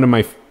probably one of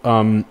my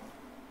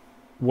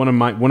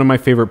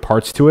favorite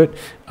parts to it,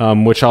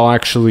 which I'll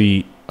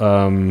actually.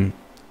 I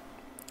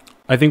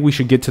think we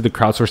should get to the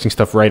crowdsourcing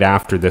stuff right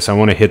after this. I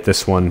want to hit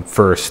this one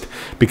first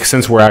because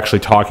since we're actually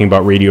talking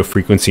about radio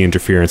frequency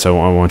interference, I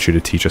want you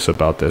to teach us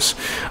about this.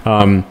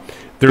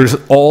 There's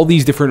all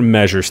these different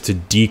measures to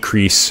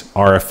decrease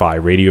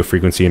RFI, radio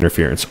frequency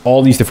interference,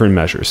 all these different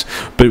measures.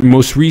 But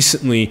most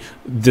recently,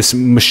 this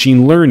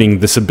machine learning,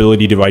 this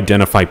ability to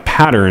identify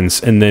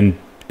patterns and then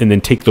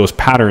take those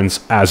patterns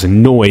as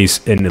noise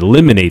and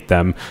eliminate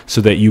them so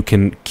that you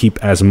can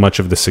keep as much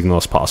of the signal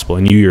as possible.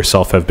 And you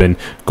yourself have been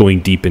going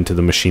deep into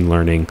the machine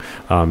learning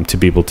to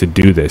be able to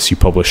do this. You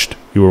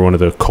were one of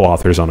the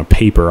co-authors on a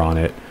paper on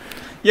it.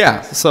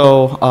 Yeah,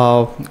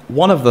 so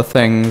one of the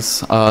things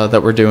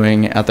that we're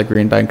doing at the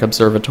Green Bank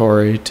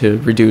Observatory to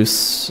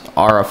reduce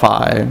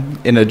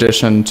RFI, in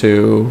addition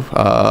to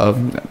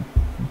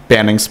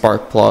banning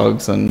spark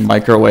plugs and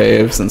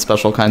microwaves and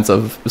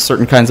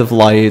certain kinds of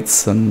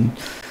lights and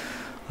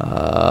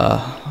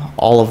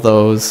all of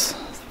those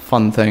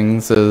fun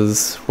things,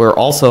 is we're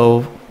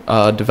also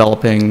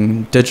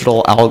developing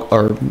digital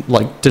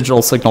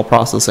signal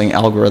processing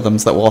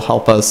algorithms that will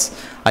help us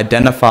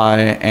identify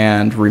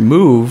and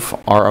remove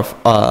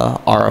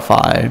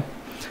RFI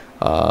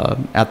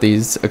at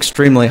these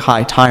extremely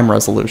high time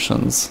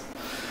resolutions.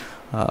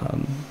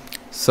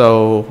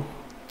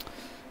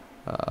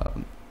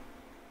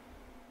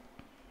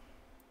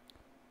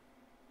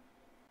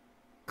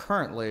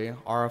 Currently,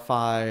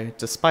 RFI,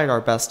 despite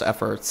our best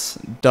efforts,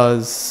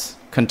 does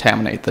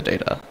contaminate the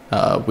data.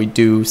 We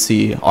do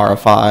see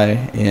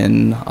RFI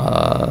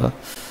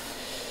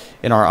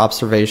in our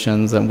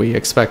observations, and we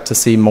expect to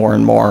see more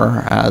and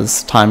more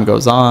as time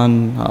goes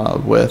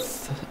on with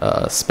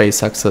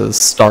SpaceX's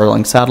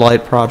Starlink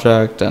satellite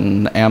project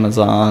and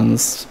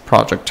Amazon's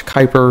Project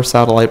Kuiper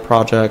satellite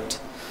project,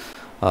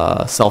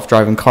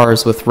 self-driving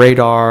cars with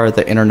radar,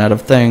 the Internet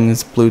of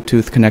Things,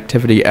 Bluetooth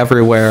connectivity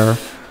everywhere.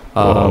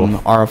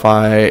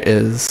 RFI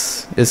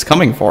is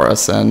coming for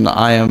us, and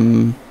I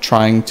am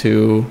trying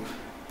to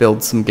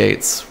build some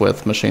gates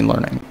with machine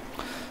learning.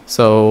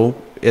 So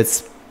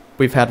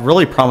we've had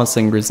really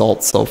promising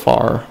results so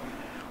far.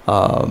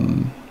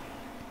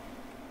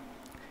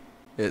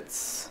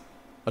 It's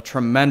a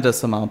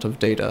tremendous amount of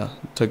data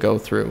to go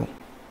through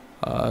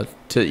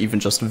to even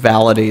just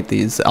validate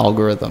these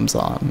algorithms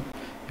on.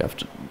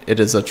 It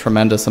is a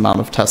tremendous amount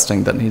of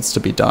testing that needs to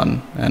be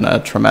done, and a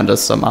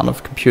tremendous amount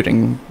of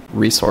computing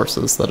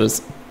resources that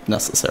is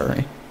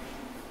necessary.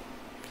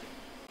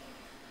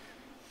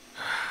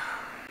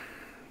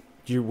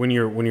 When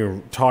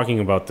you're talking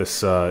about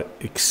this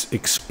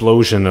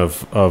explosion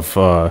of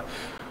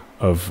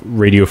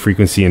radio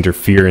frequency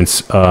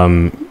interference,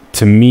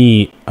 to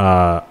me,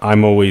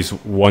 I'm always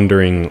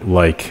wondering,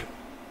 like,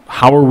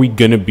 how are we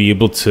going to be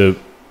able to,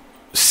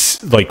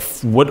 like,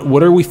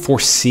 what are we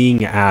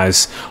foreseeing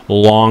as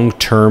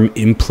long-term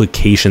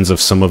implications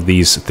of some of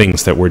these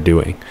things that we're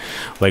doing?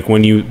 Like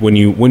when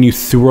you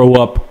throw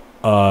up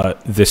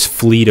this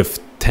fleet of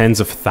tens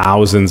of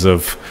thousands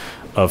of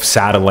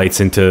satellites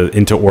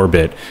into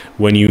orbit,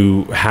 when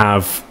you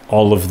have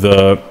all of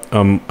the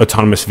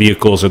autonomous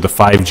vehicles or the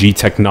 5G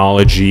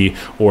technology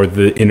or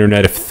the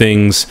Internet of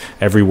Things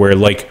everywhere,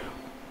 like,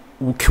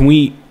 can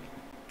we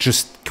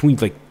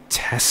like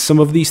test some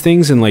of these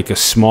things in like a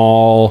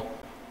small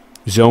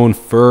zone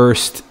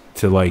first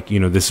to, like,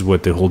 this is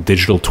what the whole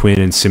digital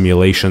twin and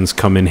simulations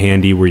come in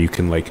handy, where you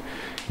can, like,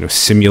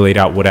 simulate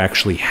out what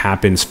actually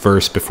happens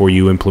first before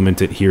you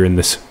implement it here in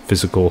this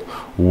physical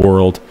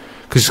world.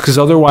 Because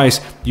otherwise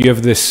you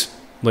have this,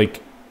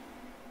 like,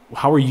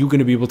 how are you going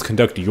to be able to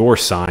conduct your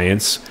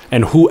science,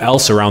 and who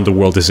else around the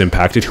world is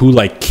impacted, who,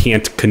 like,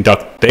 can't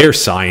conduct their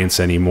science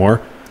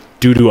anymore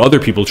due to other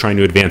people trying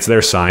to advance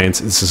their science?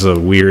 This is a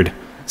weird.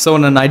 So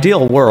in an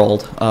ideal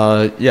world,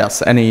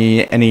 yes,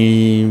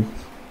 any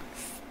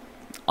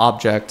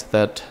object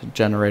that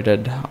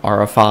generated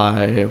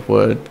RFI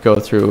would go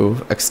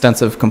through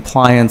extensive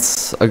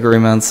compliance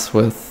agreements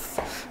with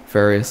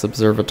various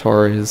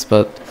observatories,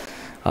 but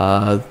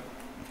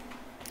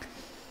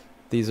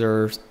these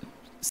are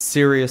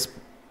serious,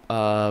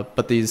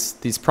 but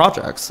these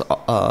projects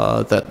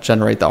that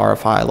generate the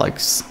RFI, like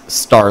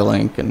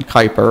Starlink and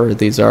Kuiper,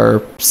 these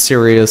are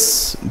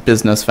serious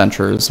business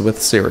ventures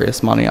with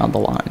serious money on the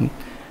line,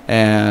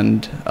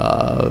 and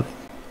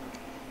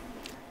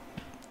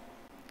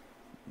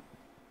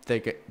they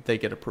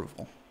get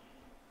approval.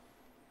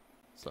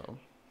 So,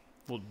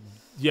 well,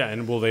 yeah,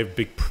 and they have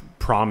big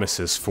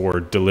promises for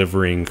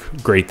delivering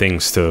great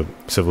things to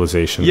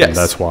civilization. Yes, and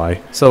that's why.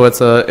 So it's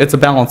a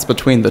balance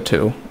between the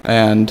two,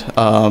 and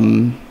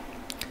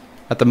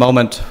at the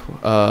moment,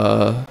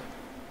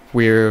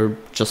 we're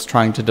just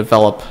trying to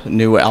develop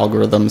new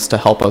algorithms to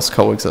help us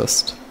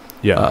coexist.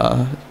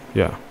 Yeah,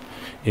 yeah,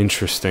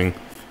 interesting.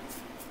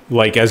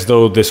 Like, as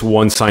though this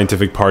one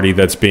scientific party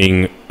that's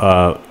being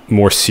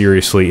more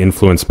seriously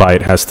influenced by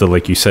it has to,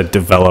 like you said,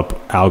 develop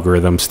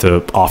algorithms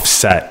to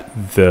offset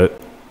the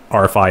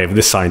RFI of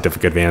this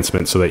scientific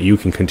advancement so that you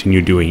can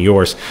continue doing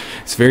yours.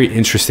 It's very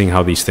interesting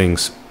how these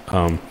things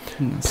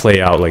play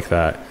out like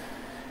that.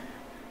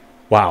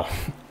 Wow.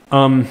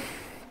 And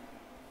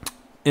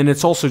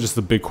it's also just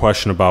the big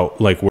question about,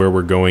 like, where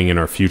we're going in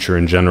our future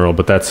in general,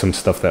 but that's some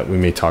stuff that we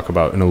may talk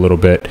about in a little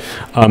bit.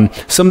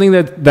 Something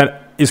that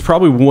is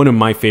probably one of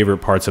my favorite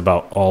parts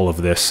about all of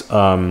this.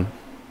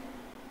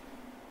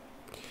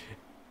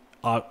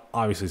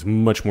 Obviously, it's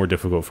much more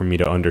difficult for me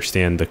to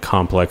understand the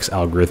complex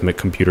algorithmic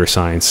computer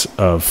science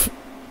of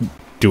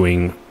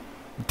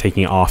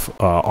taking off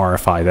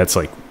RFI.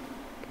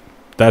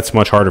 That's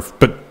much harder,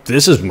 but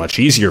this is much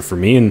easier for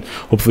me, and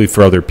hopefully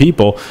for other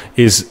people,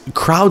 is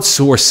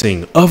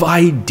crowdsourcing of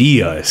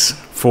ideas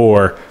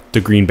for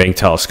the Green Bank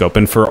telescope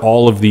and for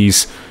all of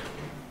these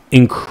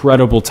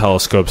incredible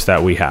telescopes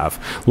that we have.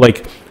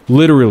 Like,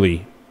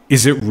 literally,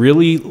 is it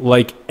really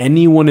like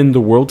anyone in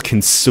the world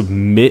can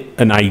submit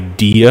an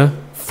idea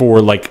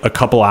for like a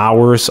couple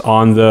hours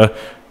on the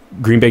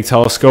Green Bank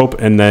telescope,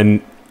 and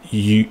then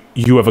you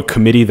have a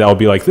committee that'll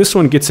be like, this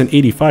one gets an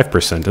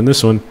 85% and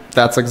this one?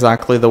 That's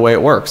exactly the way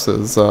it works.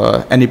 Is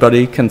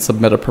anybody can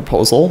submit a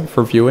proposal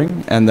for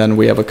viewing, and then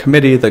we have a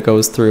committee that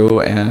goes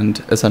through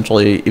and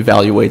essentially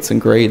evaluates and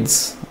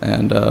grades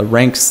and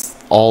ranks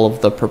all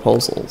of the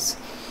proposals.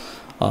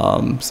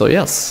 So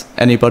yes,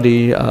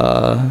 anybody,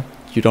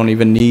 you don't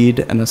even need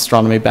an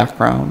astronomy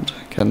background,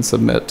 can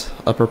submit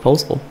a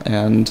proposal,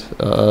 and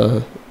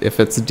if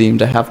it's deemed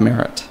to have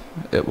merit,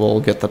 it will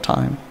get the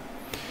time.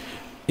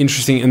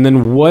 Interesting. And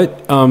then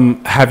what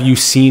have you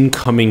seen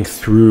coming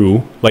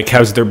through? Like,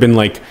 has there been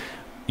like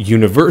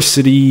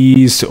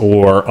universities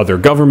or other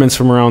governments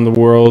from around the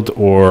world,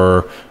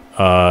 or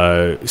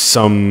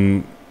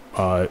some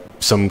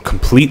some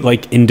complete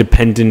like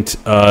independent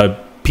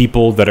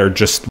people that are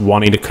just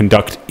wanting to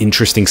conduct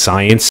interesting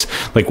science?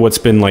 Like, what's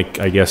been like,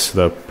 I guess,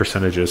 the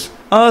percentages?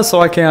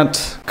 So I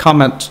can't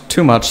comment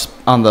too much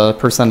on the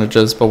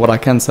percentages, but what I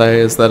can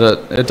say is that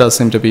it does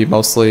seem to be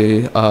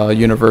mostly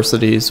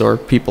universities or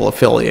people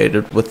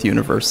affiliated with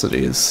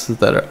universities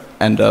that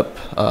end up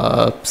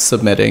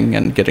submitting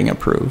and getting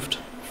approved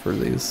for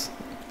these.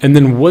 And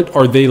then what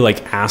are they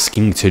like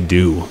asking to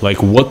do?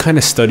 Like, what kind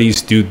of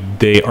studies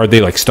are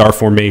they like star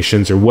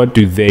formations, or what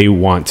do they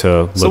want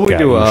to look at? So we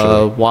do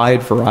usually? a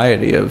wide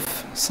variety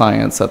of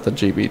science at the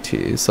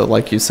GBT. So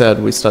like you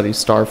said, we study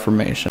star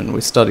formation, we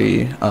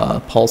study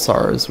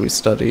pulsars, we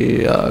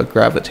study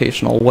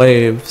gravitational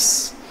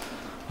waves.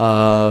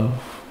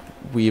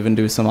 We even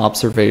do some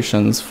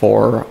observations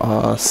for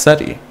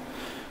SETI.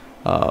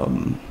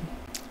 You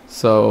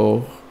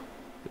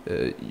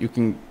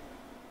can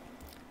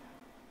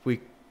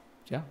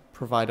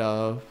provide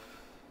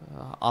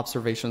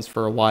observations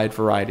for a wide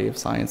variety of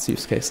science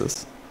use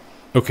cases.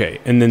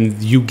 Okay, and then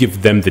you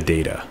give them the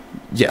data.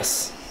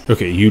 Yes.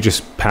 Okay, you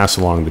just pass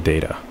along the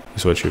data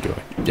is what you're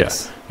doing.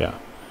 Yes. Yeah.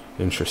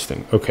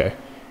 Interesting. Okay.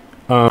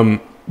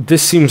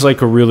 This seems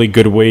like a really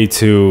good way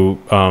to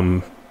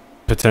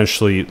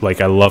potentially,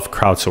 like, I love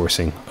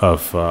crowdsourcing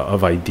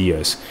of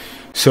ideas.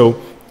 So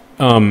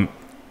then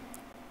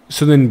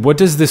what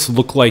does this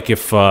look like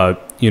if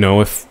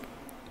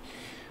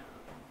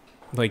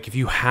if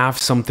you have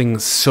something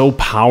so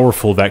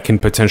powerful that can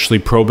potentially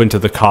probe into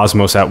the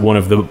cosmos at one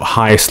of the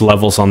highest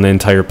levels on the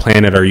entire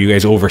planet? Are you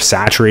guys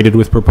oversaturated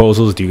with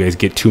proposals? Do you guys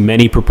get too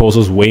many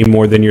proposals, way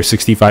more than your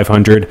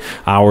 6,500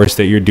 hours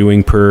that you're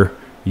doing per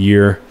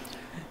year?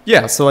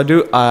 Yeah, so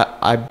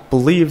I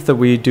believe that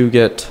we do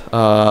get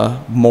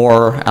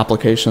more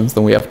applications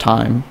than we have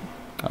time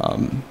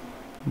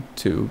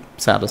to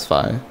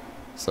satisfy.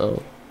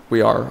 So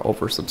we are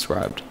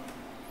oversubscribed.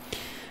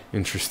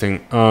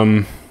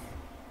 Interesting.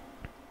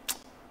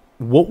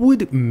 What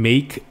would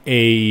make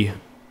a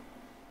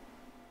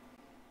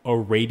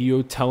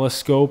radio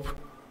telescope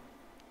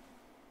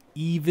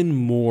even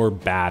more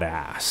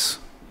badass?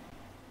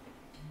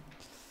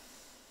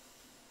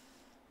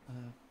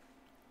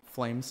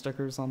 Flame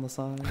stickers on the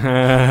side?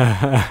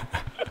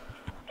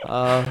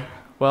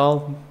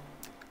 Well,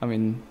 I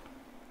mean,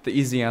 the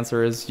easy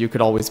answer is you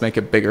could always make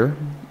it bigger.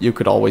 You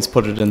could always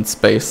put it in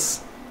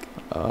space.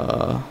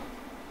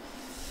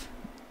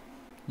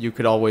 You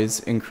could always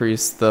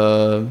increase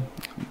the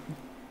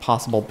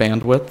possible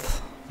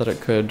bandwidth that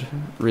it could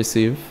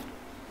receive.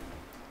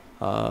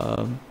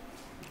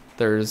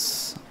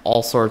 There's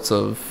all sorts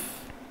of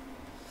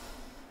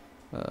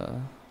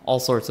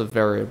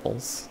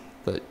variables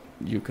that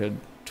you could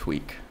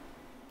tweak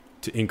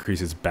to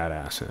increase its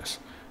badassness.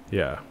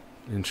 Yeah,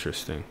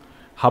 interesting.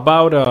 How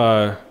about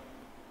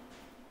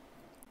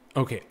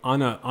okay,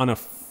 on a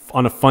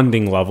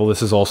funding level,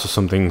 this is also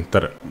something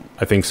that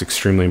I think is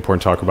extremely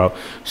important to talk about.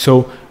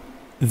 So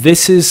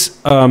this is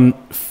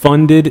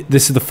funded.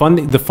 This is the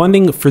funding. The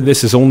funding for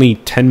this is only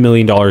 $10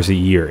 million a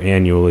year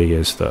annually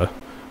is the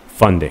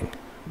funding.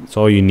 It's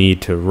all you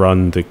need to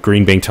run the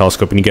Green Bank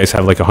Telescope, and you guys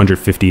have like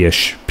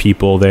 150-ish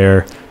people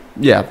there.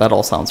 Yeah, that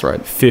all sounds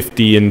right.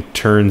 50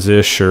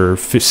 interns-ish, or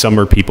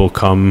summer people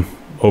come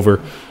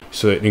over,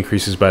 so it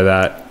increases by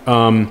that.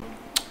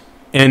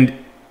 And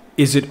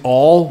is it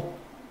all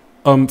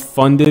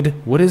funded?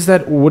 What is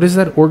that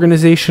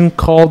organization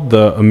called?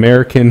 The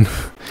American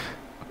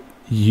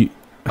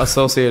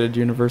Associated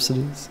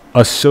Universities.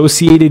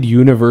 Associated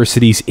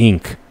Universities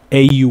Inc.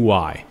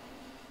 AUI.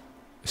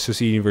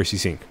 Associated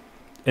Universities Inc.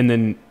 And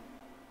then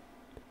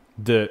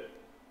the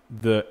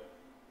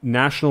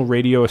National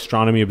Radio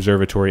Astronomy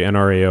Observatory,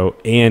 NRAO,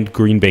 and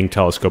Green Bank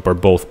Telescope are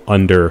both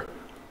under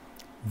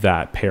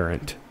that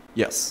parent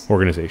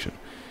organization.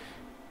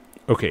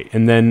 Okay,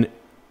 and then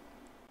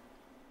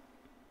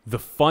the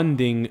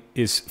funding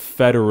is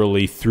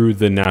federally through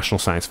the National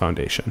Science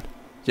Foundation.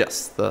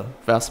 Yes, the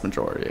vast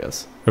majority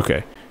is.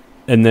 Okay.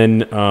 And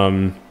then,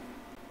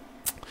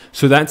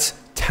 so that's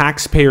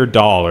taxpayer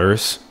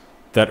dollars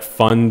that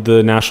fund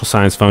the National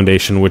Science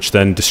Foundation, which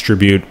then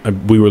distribute,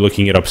 we were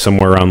looking it up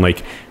somewhere around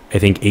like, I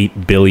think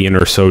 $8 billion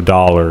or so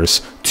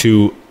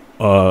to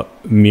a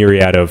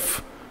myriad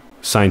of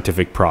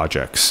scientific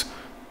projects,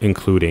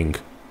 including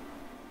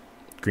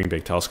Green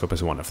Bank Telescope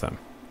as one of them.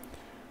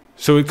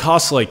 So it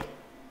costs like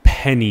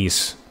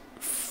pennies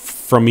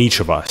from each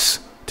of us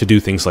to do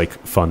things like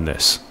fund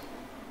this,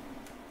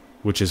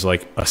 which is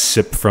like a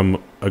sip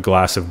from a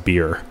glass of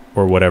beer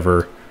or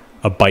whatever,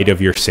 a bite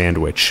of your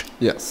sandwich.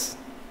 Yes.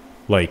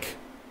 Like,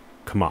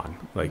 come on.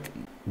 Like,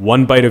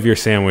 one bite of your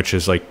sandwich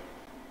is like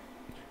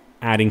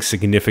adding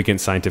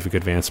significant scientific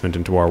advancement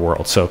into our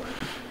world. So,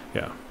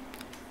 yeah.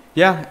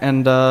 Yeah,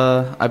 and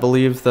I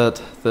believe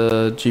that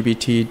the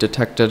GBT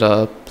detected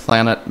a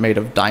planet made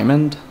of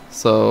diamond.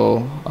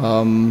 So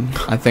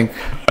I think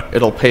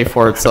it'll pay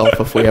for itself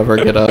if we ever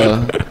get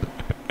a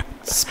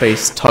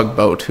space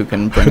tugboat who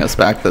can bring us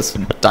back this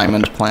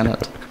diamond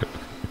planet.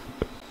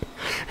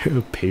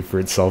 It'll pay for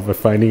itself by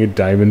finding a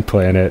diamond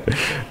planet.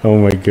 Oh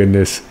my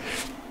goodness.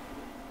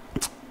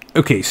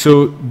 Okay,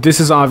 so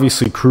this is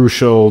obviously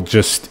crucial.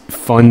 Just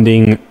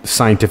funding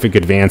scientific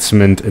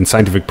advancement and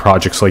scientific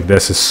projects like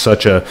this is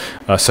such a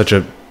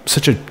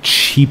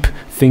cheap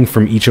thing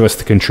from each of us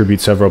to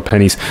contribute several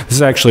pennies. This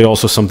is actually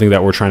also something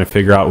that we're trying to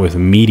figure out with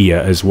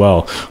media as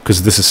well,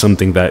 because this is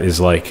something that is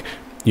like,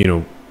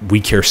 we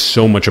care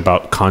so much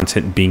about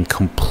content being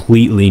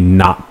completely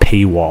not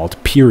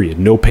paywalled, period.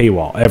 No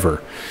paywall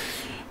ever.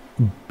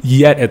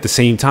 Yet at the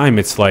same time,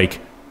 it's like,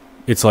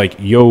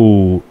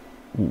 yo,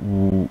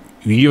 you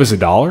give us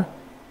 $1?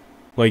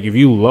 Like, if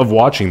you love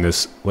watching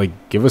this, like,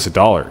 give us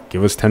 $1,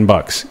 give us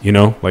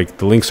 $10, like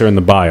the links are in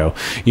the bio,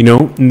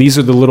 and these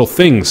are the little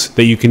things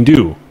that you can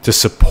do to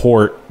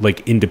support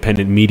like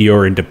independent media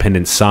or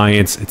independent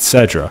science,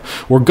 etc.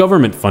 Or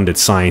government funded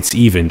science,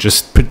 even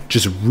just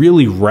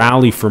really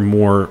rally for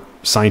more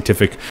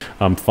scientific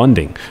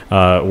funding,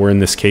 or in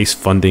this case,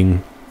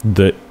 funding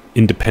the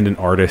independent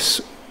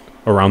artists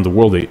around the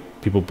world that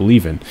people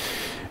believe in.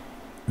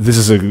 This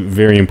is a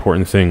very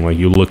important thing. Like,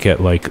 you look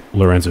at like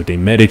Lorenzo de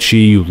Medici,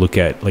 you look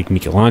at like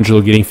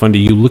Michelangelo getting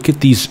funded, you look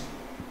at these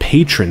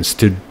patrons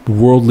to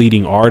world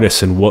leading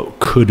artists and what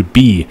could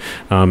be,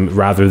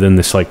 rather than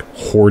this like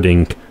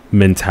hoarding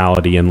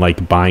mentality and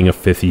like buying a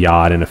fifth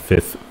yacht and a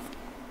fifth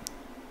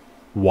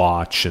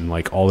watch and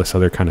like all this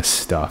other kind of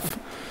stuff.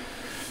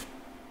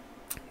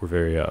 We're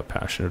very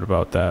passionate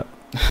about that,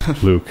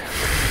 Luke.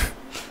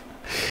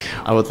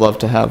 I would love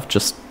to have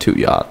just 2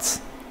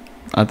 yachts.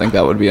 I think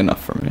that would be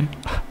enough for me.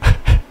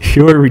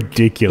 You're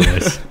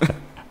ridiculous.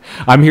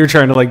 I'm here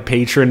trying to like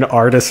patron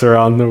artists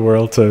around the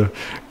world to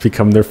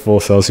become their full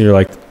selves, and you're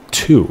like,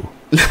 2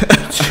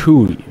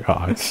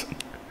 yachts.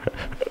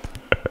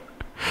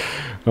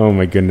 Oh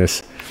my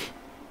goodness.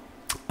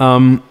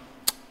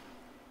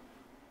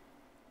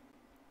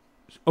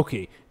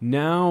 Okay,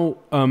 now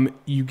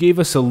you gave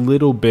us a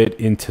little bit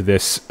into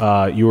this.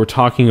 You were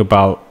talking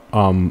about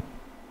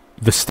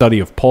the study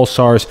of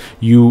pulsars.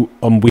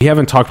 We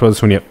haven't talked about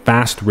this one yet.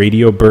 Fast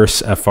radio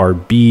bursts,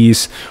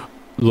 FRBs.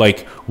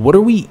 Like, what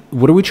are we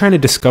trying to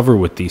discover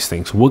with these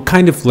things? What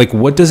kind of, like,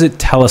 what does it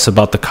tell us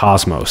about the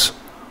cosmos?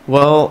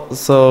 Well,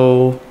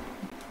 so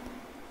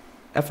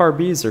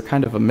FRBs are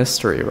kind of a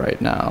mystery right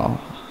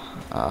now.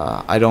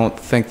 I don't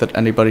think that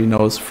anybody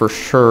knows for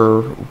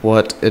sure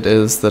what it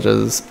is that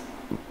is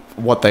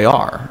what they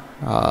are.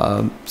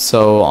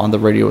 So on the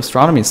radio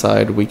astronomy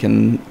side, we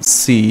can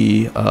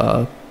see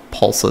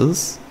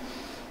pulses,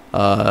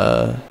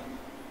 and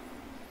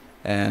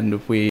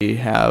we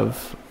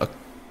have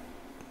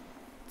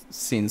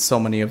seen so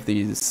many of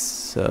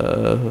these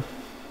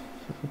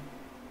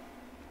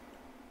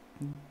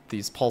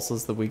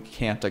pulses that we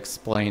can't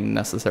explain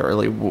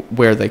necessarily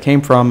where they came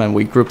from, and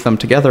we group them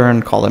together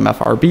and call them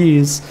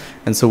FRBs.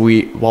 And so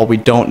while we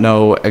don't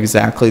know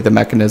exactly the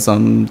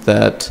mechanism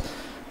that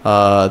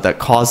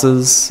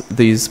causes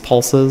these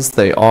pulses,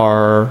 they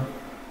are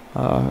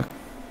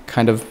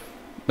kind of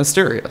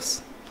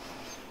mysterious.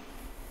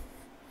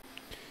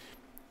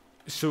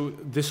 So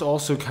this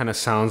also kind of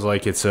sounds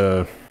like it's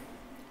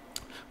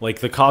like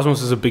the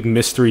cosmos is a big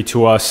mystery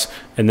to us,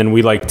 and then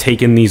we like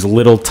take in these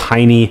little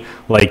tiny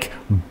like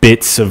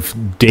bits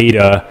of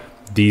data,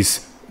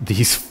 these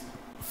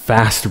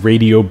fast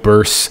radio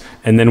bursts,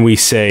 and then we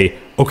say,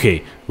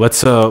 okay,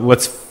 let's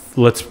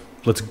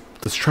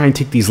try and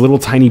take these little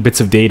tiny bits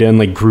of data and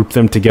like group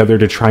them together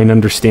to try and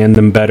understand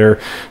them better.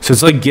 So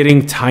it's like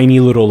getting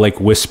tiny little like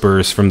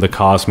whispers from the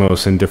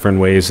cosmos in different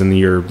ways, and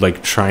you're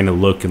like trying to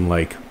look and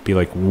like be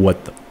like,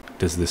 what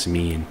does this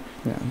mean?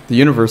 Yeah, the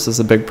universe is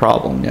a big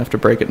problem. You have to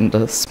break it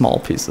into small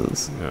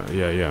pieces.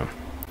 Yeah.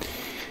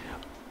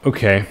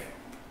 Okay.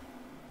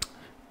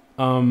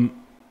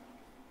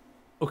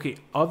 Okay.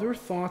 Other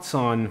thoughts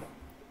on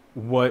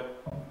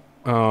what,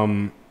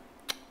 on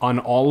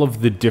all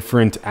of the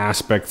different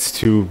aspects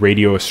to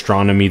radio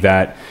astronomy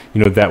that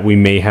that we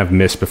may have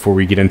missed before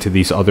we get into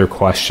these other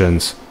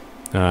questions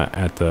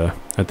at the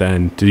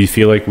end. Do you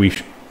feel like we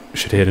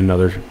should hit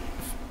another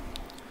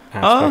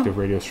aspect of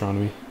radio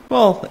astronomy?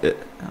 Well,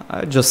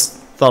 I just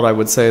thought I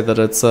would say that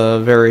it's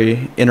a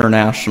very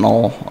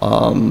international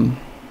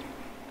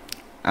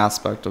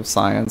aspect of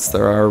science.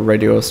 There are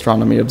radio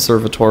astronomy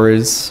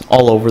observatories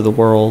all over the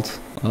world.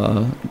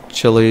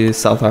 Chile,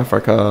 South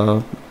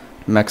Africa,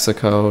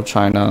 Mexico,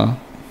 China,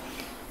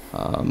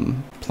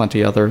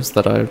 plenty others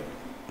that I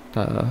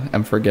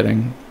am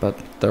forgetting, but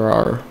there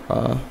are.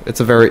 It's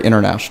a very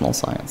international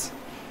science.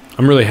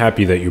 I'm really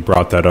happy that you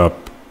brought that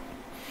up.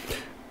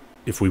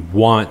 If we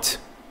want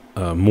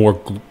more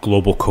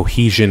global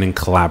cohesion and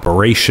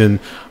collaboration,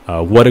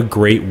 what a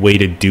great way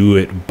to do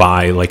it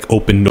by like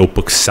open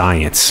notebook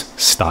science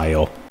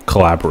style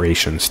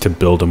collaborations to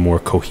build a more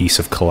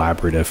cohesive,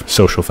 collaborative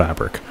social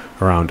fabric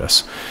around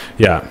us.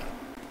 Yeah,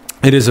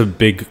 it is a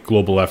big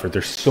global effort.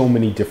 There's so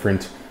many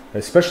different,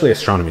 especially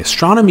astronomy.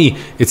 Astronomy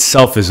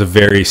itself is a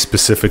very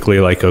specifically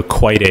like a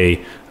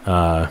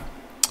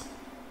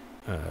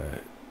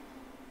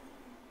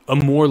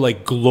more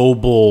like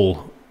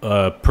global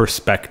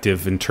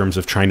perspective in terms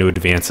of trying to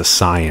advance a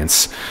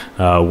science,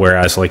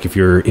 whereas like if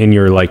you're in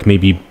your like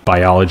maybe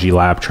biology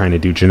lab trying to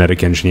do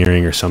genetic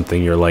engineering or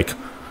something, you're like,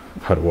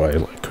 how do I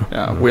like?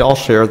 Yeah, we all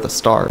share the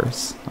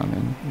stars. I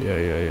mean,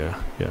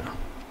 yeah.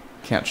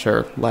 Can't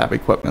share lab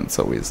equipment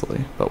so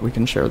easily, but we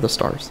can share the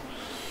stars.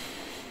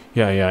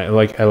 Yeah. I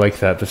like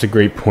that. That's a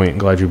great point. I'm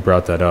glad you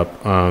brought that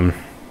up.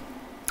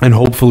 And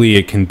hopefully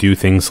it can do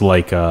things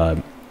like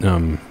catalyze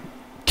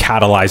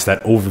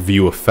that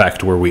overview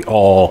effect where we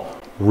all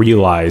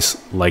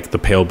realize, like the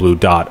pale blue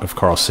dot of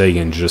Carl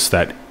Sagan, just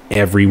that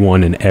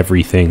everyone and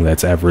everything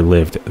that's ever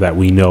lived that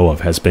we know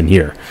of has been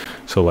here.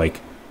 So like,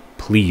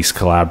 please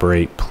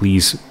collaborate,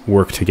 please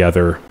work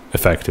together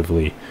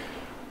effectively.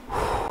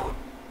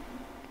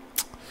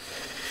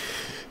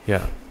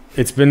 Yeah,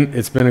 it's been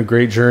a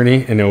great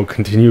journey, and it will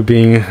continue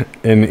being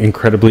an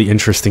incredibly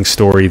interesting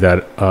story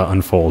that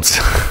unfolds.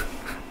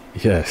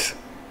 Yes.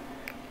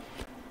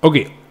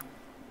 Okay.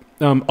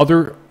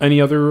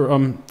 Any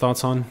other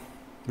thoughts on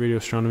radio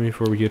astronomy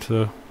before we get to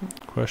the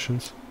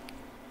questions?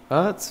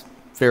 It's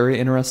very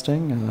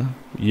interesting.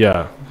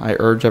 Yeah. I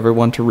urge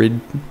everyone to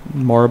read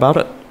more about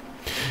it.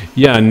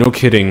 Yeah, no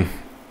kidding.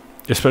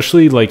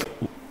 Especially like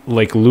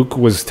Luke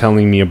was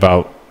telling me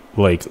about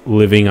like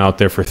living out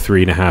there for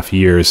 3.5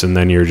 years, and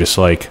then you're just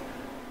like,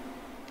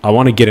 I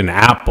want to get an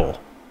apple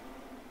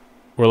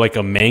or like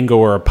a mango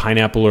or a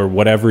pineapple or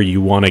whatever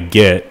you want to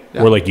get,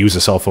 or like use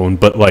a cell phone,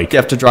 but like you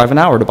have to drive an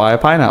hour to buy a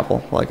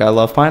pineapple. Like, I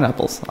love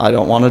pineapples. I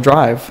don't want to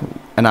drive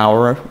an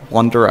hour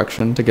one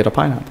direction to get a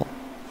pineapple,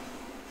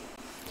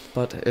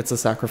 but it's a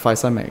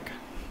sacrifice I make.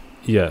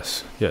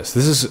 Yes. This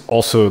is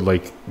also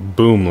like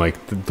boom, like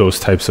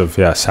those types of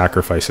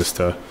sacrifices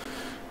to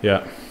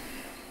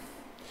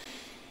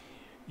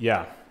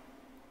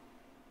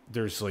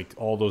there's like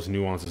all those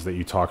nuances that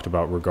you talked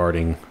about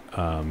regarding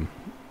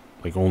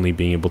like only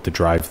being able to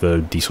drive the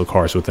diesel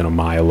cars within a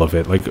mile of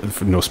it,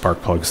 like no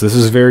spark plugs. This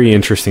is very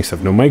interesting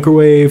stuff. No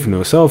microwave,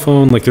 no cell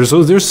phone. Like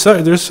there's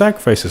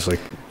sacrifices. Like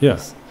yeah.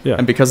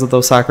 And because of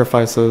those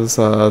sacrifices,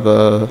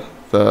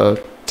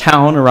 the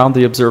town around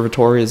the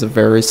observatory is a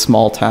very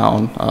small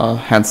town.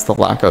 Hence the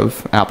lack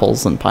of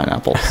apples and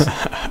pineapples.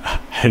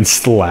 Hence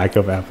the lack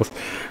of apples.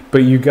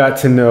 But you got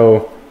to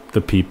know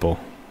the people.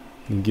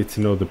 You get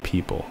to know the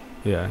people.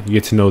 Yeah, you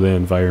get to know the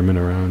environment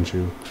around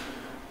you.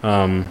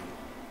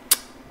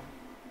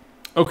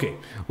 Okay,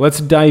 let's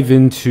dive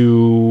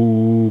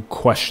into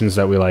questions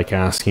that we like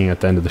asking at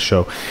the end of the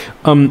show.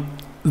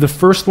 The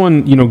first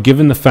one,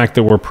 given the fact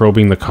that we're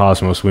probing the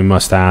cosmos, we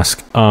must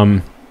ask,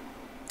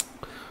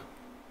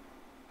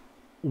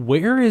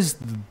 where is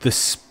the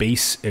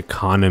space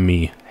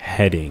economy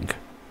heading?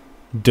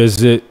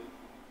 We're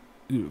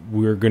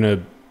going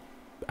to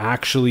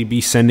actually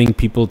be sending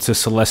people to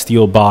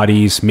celestial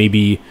bodies,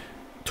 maybe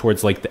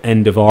towards like the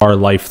end of our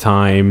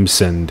lifetimes,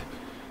 and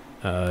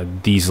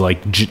these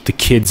like the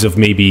kids of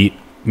maybe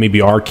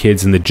our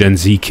kids and the Gen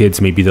Z kids,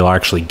 maybe they'll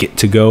actually get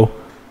to go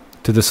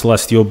to the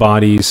celestial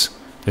bodies.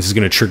 This is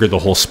going to trigger the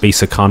whole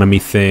space economy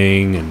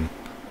thing. And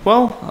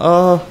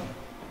I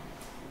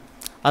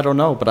don't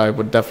know, but I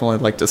would definitely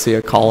like to see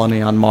a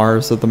colony on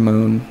Mars or the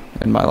moon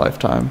in my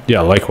lifetime.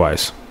 Yeah,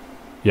 likewise.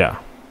 Yeah.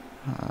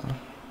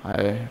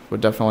 I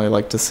would definitely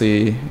like to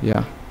see,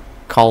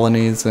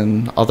 colonies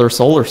in other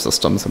solar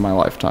systems in my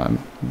lifetime.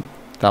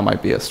 That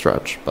might be a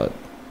stretch, but...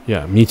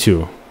 Yeah, me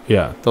too.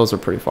 Yeah. Those are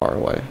pretty far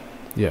away.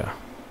 Yeah.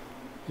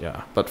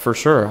 But for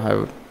sure,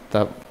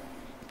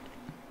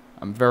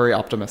 I'm very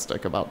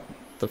optimistic about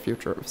the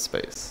future of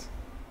space.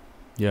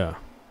 Yeah,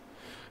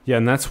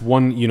 and that's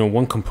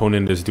one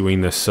component is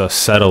doing this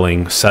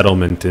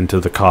settlement into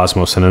the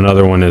cosmos, and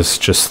another one is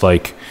just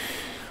like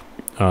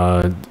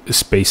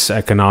space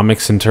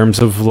economics in terms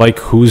of like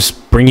who's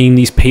bringing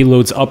these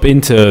payloads up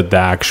into the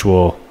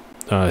actual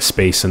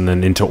space and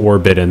then into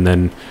orbit, and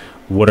then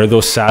what are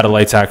those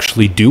satellites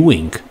actually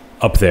doing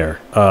up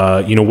there?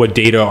 What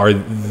data are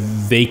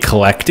they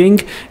collecting,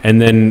 and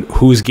then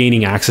who's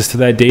gaining access to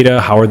that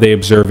data? How are they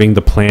observing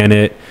the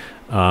planet?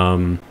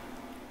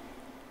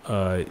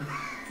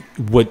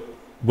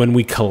 When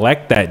we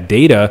collect that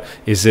data,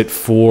 is it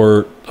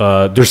for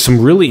there's some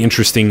really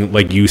interesting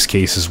like use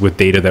cases with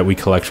data that we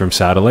collect from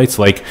satellites,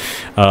 like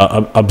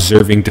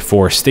observing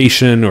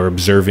deforestation or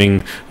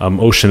observing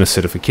ocean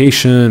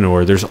acidification,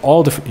 or there's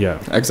all different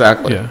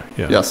exactly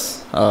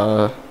yes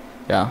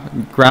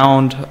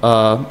ground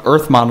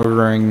earth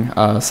monitoring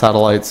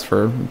satellites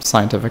for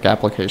scientific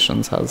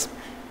applications has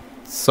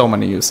so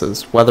many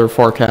uses. Weather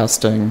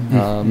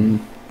forecasting,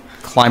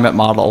 climate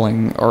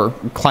modeling or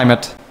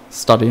climate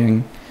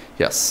studying.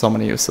 Yes, so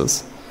many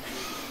uses.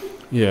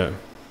 Yeah.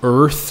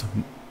 Earth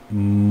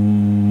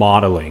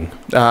modeling.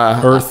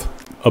 Earth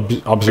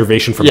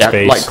observation from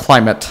space. Like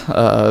climate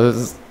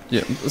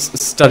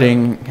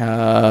studying,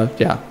 how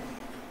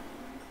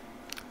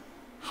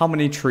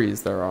many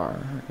trees there are.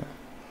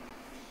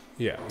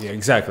 Yeah,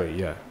 exactly.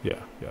 Yeah,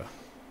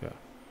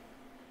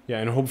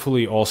 and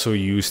hopefully also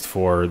used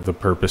for the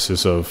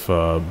purposes of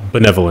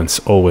benevolence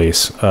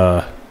always.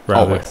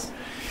 Always.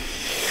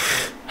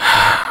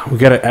 we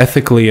got to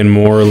ethically and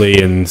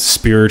morally and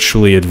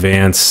spiritually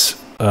advance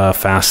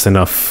fast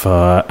enough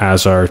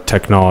as our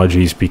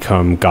technologies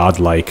become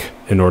godlike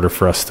in order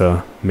for us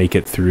to make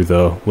it through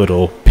the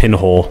little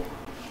pinhole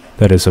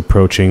that is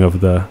approaching of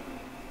the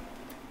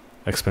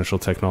exponential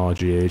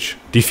technology age.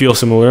 Do you feel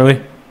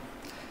similarly?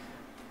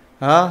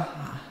 I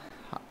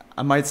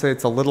might say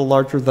it's a little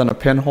larger than a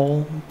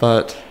pinhole,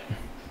 but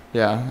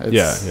yeah,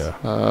 it's,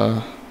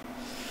 yeah.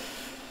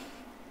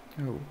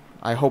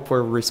 I hope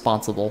we're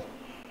responsible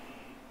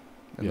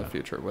in Yeah. the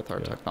future with our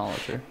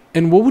technology.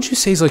 And what would you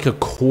say is like a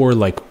core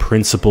like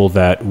principle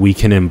that we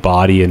can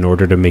embody in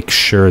order to make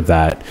sure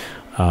that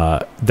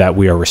that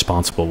we are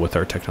responsible with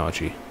our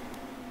technology?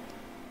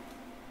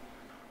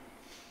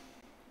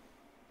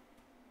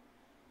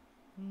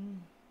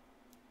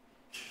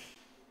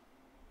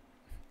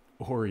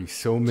 Ori,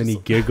 so many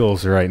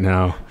giggles right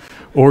now.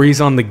 Ori's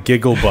on the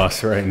giggle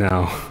bus right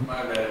now.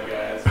 My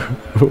bad, guys.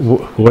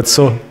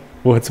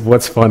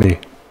 What's funny?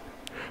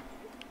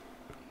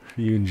 What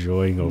are you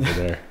enjoying over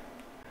there?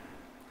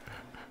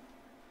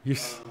 You're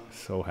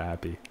so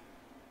happy.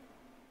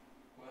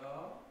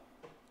 Well,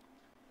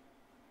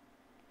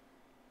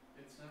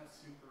 it's not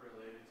super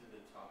related to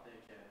the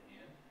topic at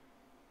hand,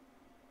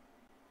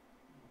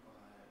 but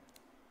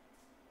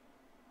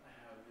I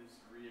have this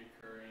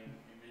reoccurring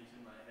image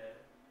in my head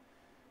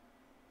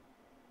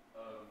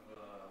of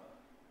Alan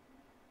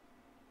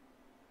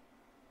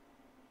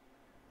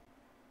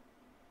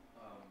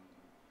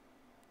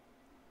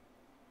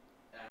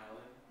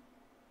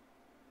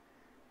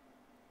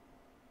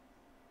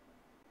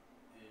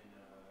in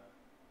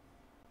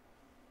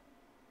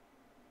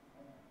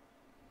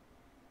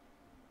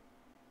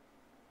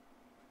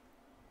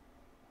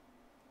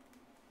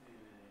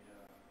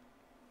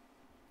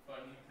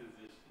funny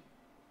position.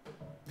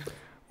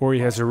 Ori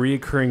has a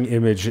reoccurring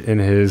image in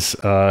his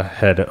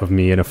head of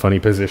me in a funny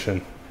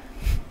position.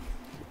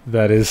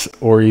 That is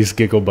Ori's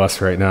giggle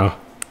bus right now.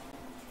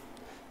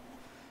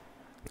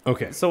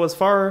 Okay. So as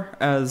far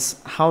as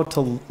how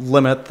to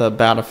limit the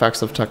bad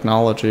effects of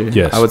technology,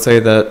 Yes. I would say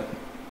that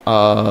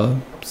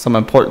some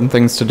important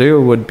things to do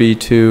would be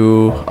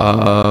to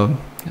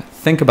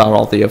think about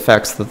all the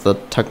effects that the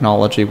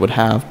technology would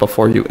have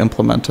before you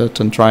implement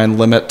it, and try and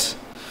limit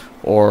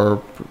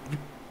or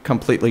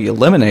completely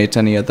eliminate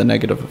any of the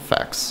negative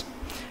effects.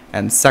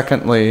 And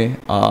secondly,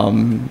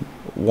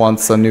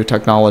 once a new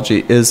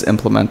technology is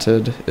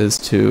implemented,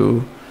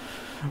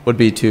 would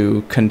be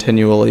to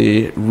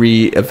continually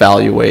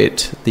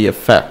reevaluate the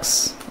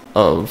effects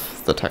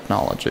of the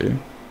technology,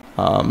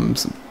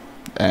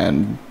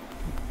 and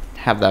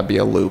have that be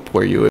a loop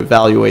where you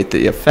evaluate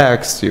the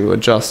effects, you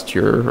adjust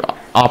your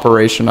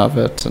operation of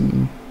it,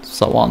 and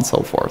so on and so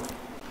forth.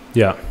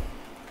 Yeah.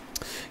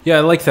 Yeah,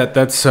 I like that.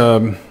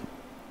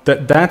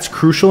 That's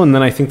crucial, and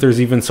then I think there's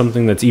even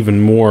something that's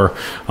even more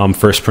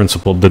first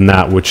principled than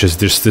that, which is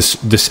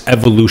this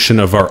evolution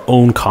of our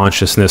own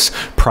consciousness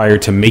prior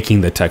to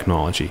making the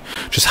technology.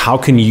 Just how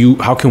can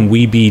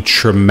we be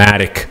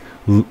traumatic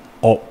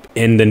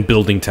and then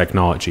building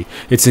technology?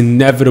 It's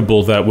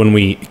inevitable that when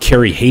we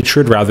carry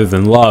hatred rather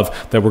than love,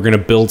 that we're going to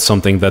build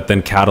something that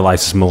then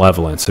catalyzes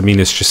malevolence. I mean,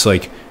 it's just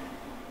like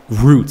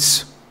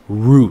roots,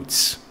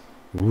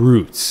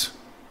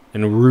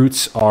 and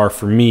roots are,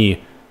 for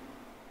me,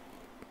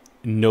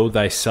 know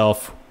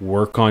thyself,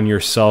 work on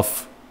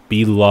yourself,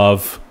 be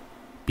love,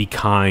 be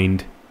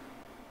kind,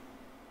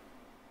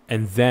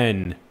 and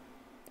then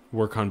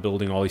work on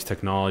building all these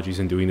technologies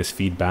and doing this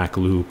feedback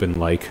loop and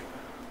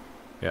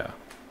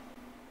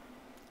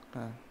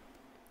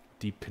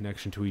deep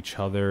connection to each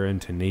other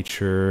and to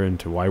nature and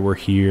to why we're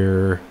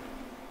here,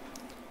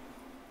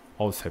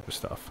 all this type of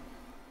stuff.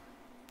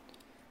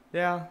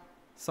 Yeah,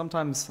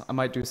 sometimes I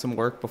might do some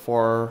work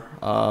before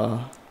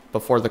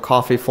the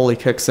coffee fully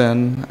kicks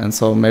in, and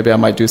so maybe I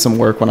might do some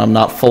work when I'm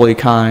not fully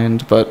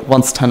kind, but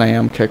once 10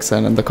 a.m. kicks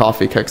in and the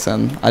coffee kicks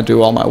in, I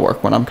do all my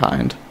work when I'm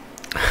kind.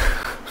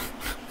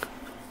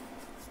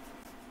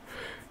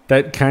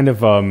 That kind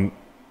of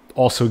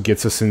also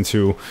gets us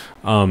into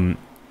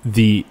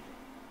the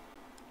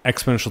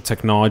exponential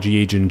technology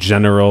age in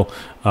general.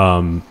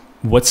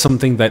 What's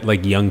something that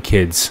like young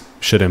kids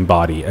should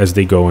embody as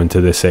they go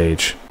into this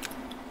age?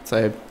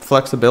 Say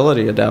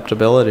flexibility,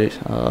 adaptability.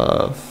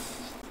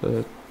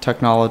 The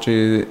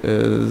technology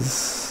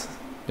is,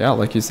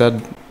 like you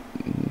said,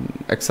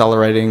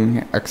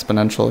 accelerating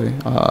exponentially.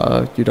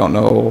 You don't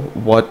know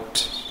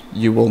what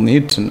you will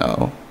need to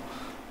know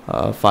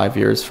 5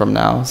 years from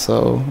now,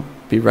 so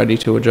be ready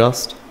to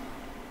adjust.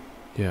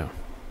 Yeah.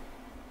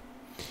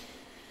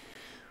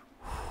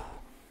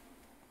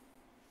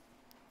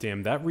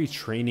 Damn, that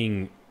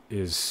retraining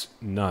is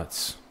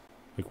nuts.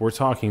 Like, we're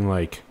talking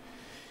like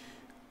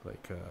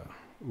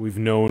we've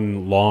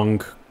known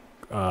long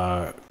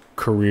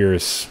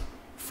careers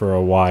for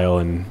a while,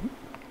 and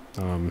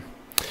I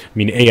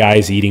mean, AI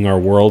is eating our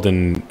world,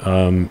 and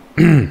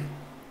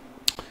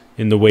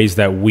in the ways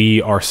that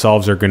we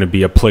ourselves are going to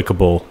be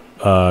applicable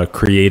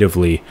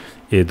creatively,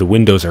 the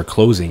windows are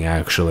closing,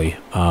 actually.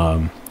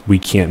 We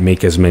can't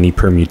make as many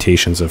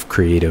permutations of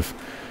creative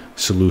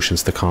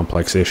solutions to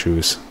complex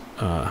issues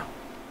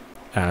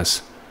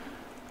as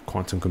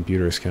quantum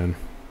computers can.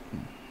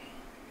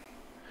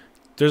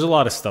 There's a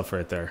lot of stuff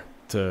right there.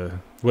 How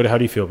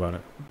do you feel about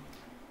it?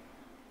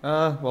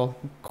 Well,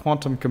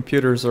 quantum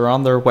computers are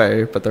on their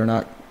way, but they're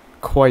not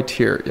quite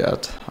here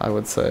yet, I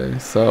would say.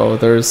 So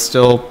there's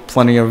still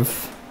plenty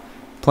of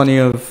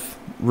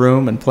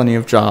room and plenty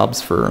of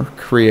jobs for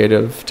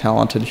creative,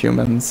 talented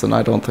humans, and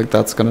I don't think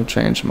that's going to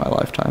change in my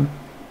lifetime.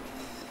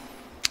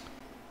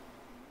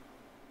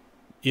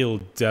 It'll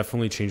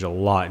definitely change a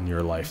lot in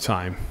your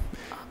lifetime.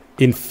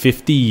 In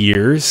 50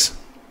 years,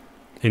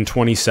 in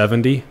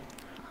 2070,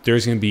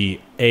 there's going to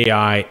be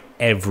AI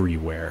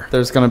everywhere.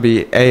 There's going to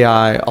be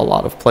AI a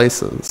lot of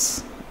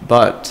places,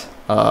 but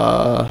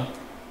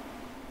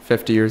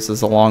 50 years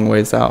is a long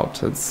ways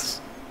out. It's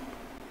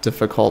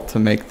difficult to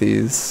make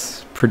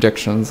these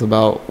predictions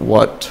about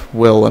what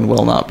will and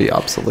will not be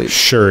obsolete.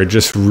 Sure, it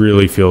just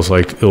really feels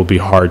like it'll be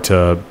hard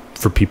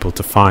for people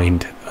to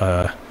find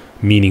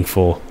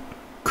meaningful,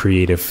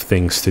 creative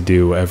things to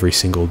do every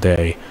single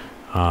day.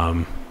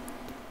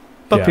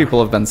 But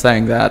people have been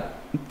saying that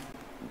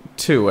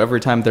too. Every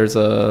time there's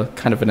a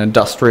kind of an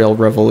industrial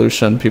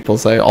revolution, people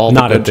say all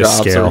the good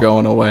jobs are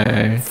going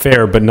away.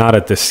 Fair, but not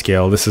at this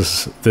scale. This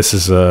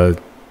is a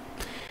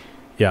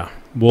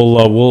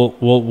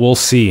We'll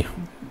see.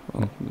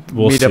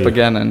 We'll meet see. up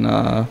again in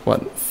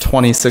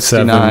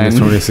 2069,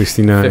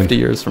 2069, 50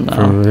 years from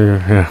now.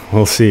 Yeah,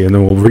 we'll see, and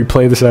then we'll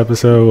replay this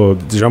episode. We'll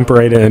jump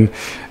right in.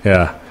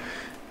 Yeah.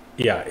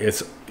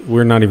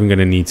 We're not even going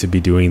to need to be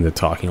doing the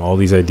talking. All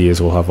these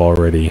ideas will have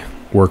already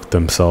worked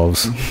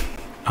themselves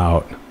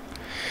out.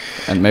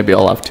 And maybe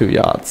I'll have 2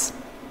 yachts.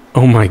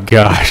 Oh my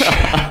gosh.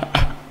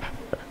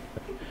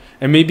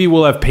 And maybe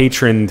we'll have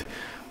patroned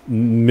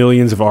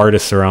millions of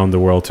artists around the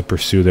world to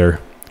pursue their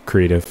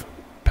creative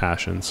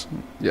passions.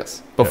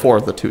 Yes,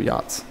 before the 2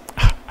 yachts.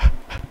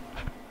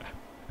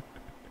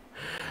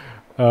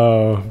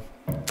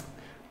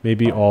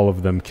 Maybe all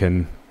of them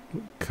can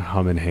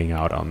come and hang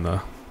out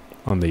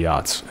on the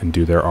yachts and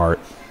do their art.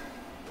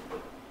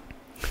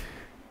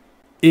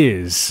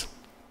 Is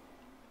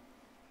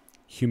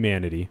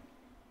humanity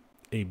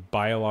a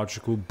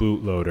biological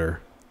bootloader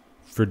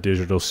for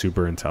digital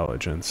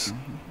superintelligence?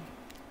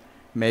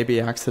 Maybe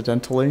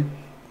accidentally.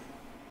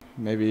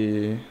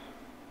 Maybe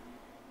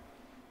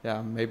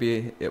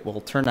it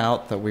will turn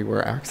out that we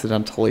were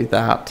accidentally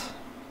that,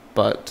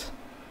 but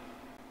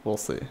we'll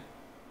see.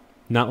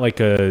 Not like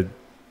a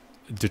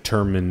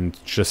determined,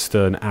 just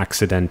an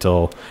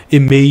accidental. It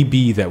may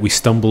be that we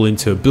stumble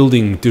into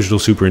building digital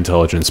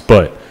superintelligence,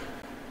 but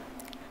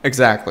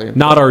exactly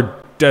not our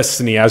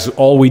destiny, as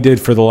all we did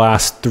for the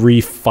last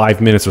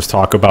 5 minutes was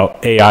talk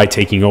about AI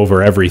taking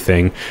over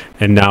everything,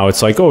 and now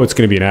it's like, oh, it's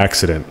going to be an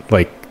accident.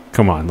 Like,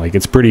 come on, like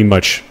it's pretty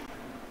much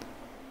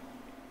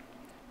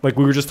like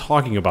we were just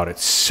talking about it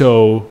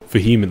so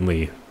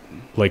vehemently,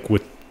 like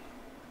with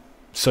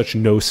such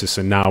gnosis,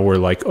 and now we're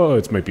like, oh,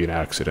 it might be an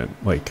accident.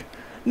 Like,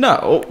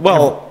 no,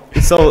 well,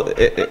 so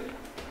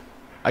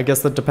I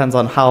guess that depends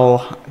on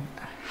how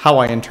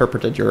I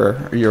interpreted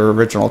your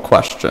original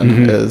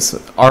question. Is,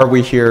 are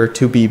we here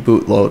to be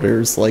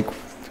bootloaders? Like,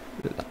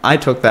 I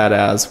took that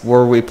as,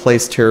 were we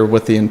placed here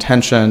with the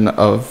intention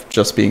of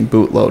just being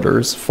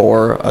bootloaders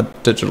for a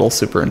digital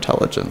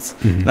superintelligence?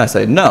 And I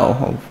say,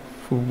 no,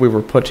 we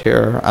were put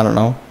here, I don't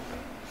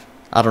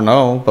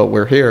know, but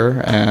we're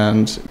here,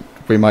 and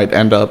we might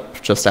end up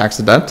just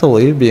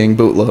accidentally being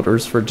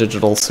bootloaders for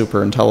digital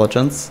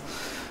superintelligence.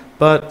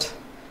 But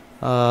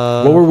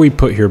what were we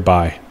put here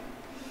by?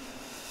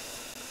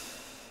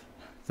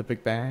 The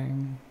Big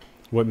Bang.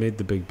 What made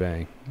the Big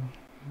Bang?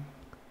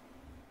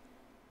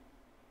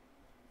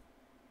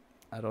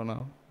 I don't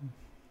know.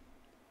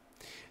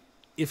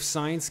 If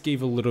science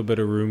gave a little bit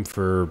of room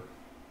for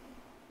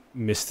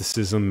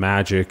mysticism,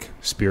 magic,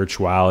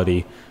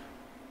 spirituality,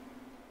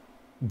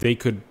 they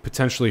could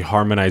potentially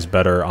harmonize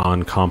better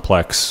on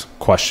complex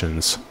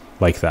questions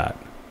like that.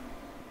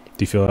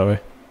 Do you feel that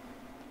way?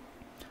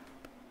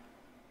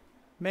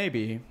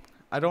 Maybe.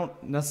 I don't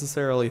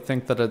necessarily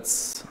think that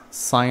it's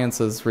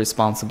science's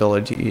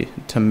responsibility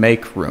to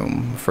make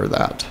room for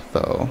that,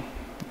 though.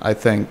 I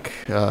think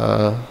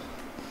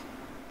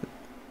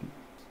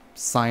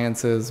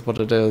science is what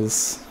it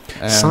is.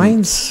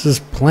 Science has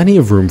plenty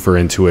of room for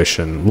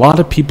intuition. A lot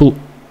of people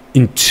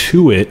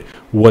intuit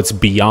what's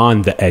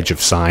beyond the edge of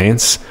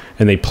science,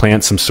 and they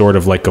plant some sort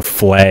of like a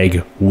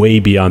flag way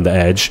beyond the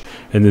edge,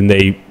 and then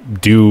they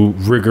do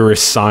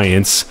rigorous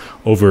science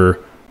over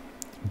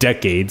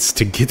decades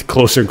to get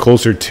closer and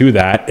closer to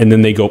that, and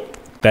then they go,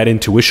 that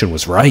intuition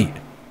was right.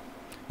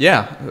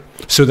 Yeah.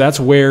 So that's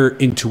where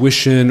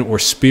intuition or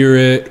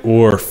spirit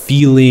or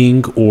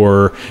feeling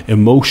or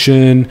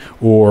emotion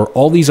or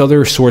all these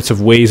other sorts of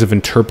ways of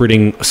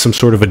interpreting some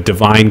sort of a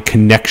divine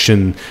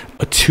connection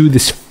to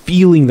this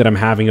feeling that I'm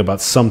having about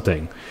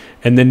something,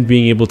 and then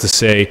being able to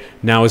say,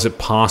 now is it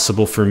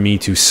possible for me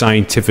to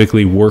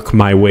scientifically work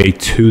my way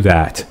to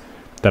that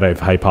I've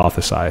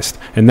hypothesized?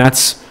 And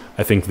that's,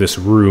 I think, this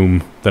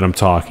room that I'm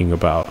talking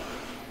about.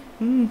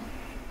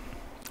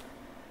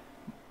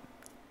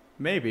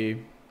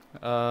 Maybe.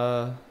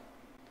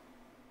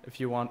 If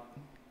you want,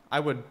 I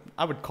would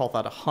call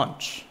that a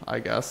hunch, I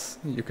guess.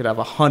 You could have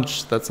a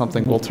hunch that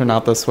something will turn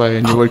out this way,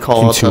 and you would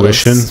call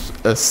Intuition?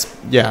 it a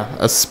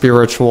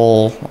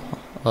spiritual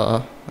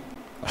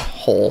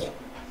hole,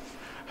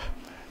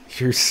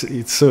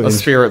 It's so a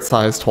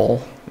spirit-sized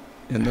hole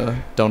in the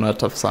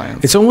donut of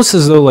science. It's almost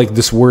as though like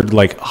this word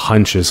like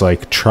hunch is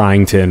like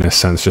trying to, in a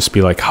sense, just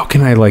be like, how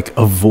can I like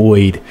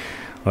avoid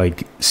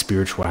like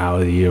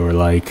spirituality or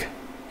like,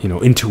 you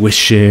know,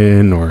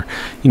 intuition, or,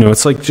 you know,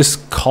 it's like,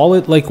 just call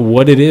it like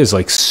what it is.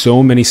 Like,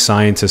 so many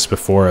scientists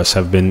before us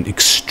have been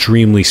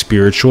extremely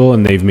spiritual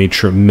and they've made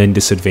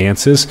tremendous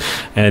advances.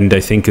 And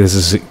I think this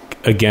is,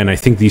 again, I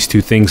think these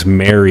two things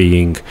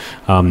marrying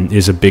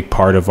is a big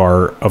part of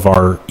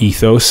our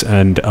ethos,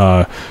 and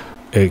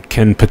it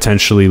can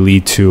potentially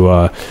lead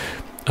to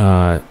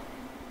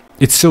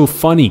it's so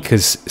funny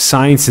because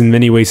science in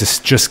many ways is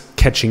just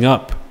catching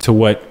up to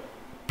what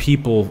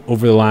people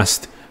over the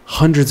last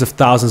hundreds of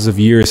thousands of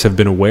years have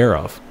been aware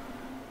of.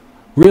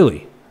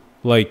 Really,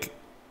 like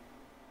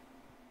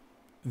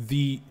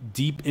the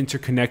deep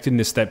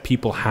interconnectedness that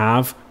people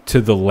have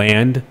to the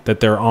land that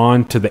they're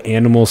on, to the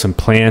animals and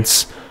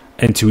plants,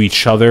 and to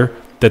each other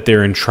that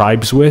they're in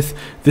tribes with.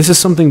 This is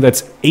something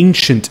that's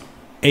ancient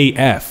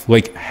AF,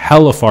 like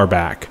hella far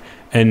back,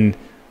 and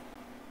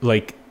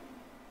like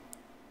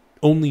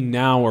only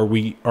now are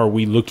we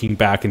looking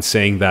back and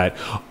saying that,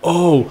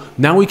 oh,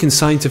 now we can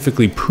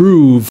scientifically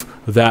prove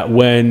that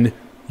when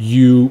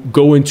you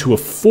go into a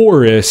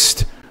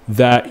forest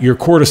that your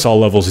cortisol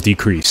levels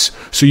decrease.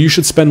 So you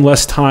should spend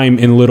less time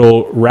in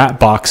little rat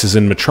boxes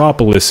in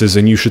metropolises,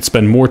 and you should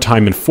spend more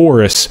time in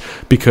forests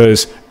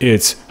because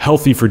it's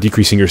healthy for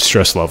decreasing your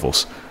stress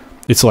levels.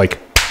 It's like,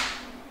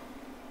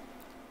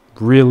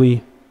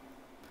 really?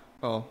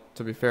 Well,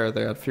 to be fair,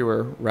 they had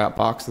fewer rat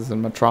boxes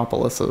in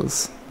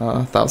metropolises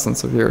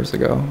thousands of years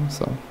ago,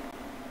 so.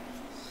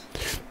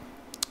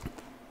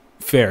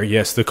 Fair,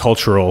 yes, the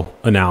cultural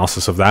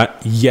analysis of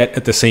that. Yet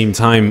at the same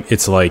time,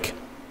 it's like,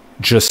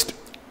 just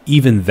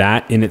even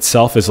that in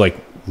itself is like,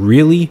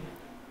 really?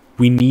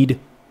 We need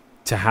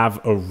to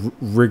have a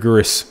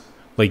rigorous,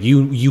 like,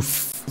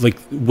 like,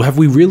 have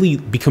we really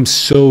become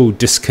so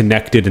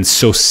disconnected and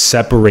so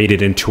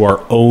separated into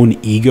our own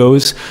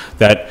egos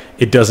that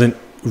it doesn't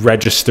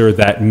register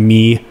that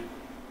me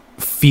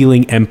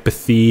feeling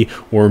empathy,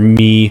 or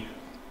me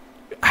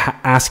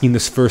asking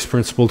this first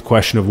principled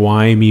question of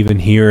why I'm even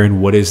here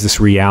and what is this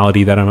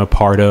reality that I'm a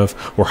part of,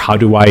 or how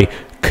do I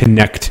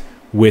connect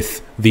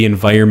with the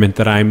environment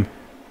that I'm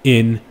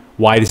in?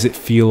 Why does it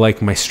feel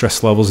like my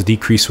stress levels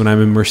decrease when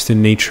I'm immersed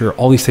in nature?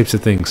 All these types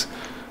of things.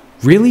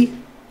 Really?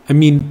 I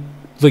mean,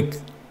 like,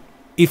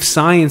 if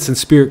science and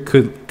spirit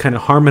could kind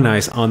of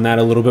harmonize on that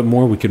a little bit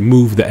more, we could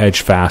move the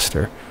edge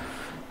faster.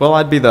 Well,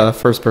 I'd be the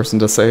first person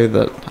to say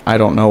that I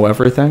don't know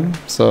everything,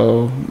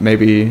 so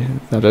maybe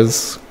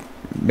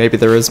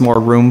there is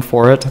more room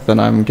for it than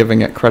I'm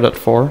giving it credit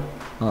for,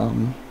 but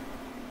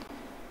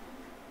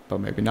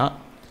maybe not.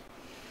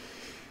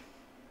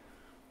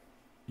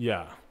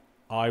 Yeah,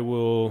 I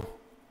will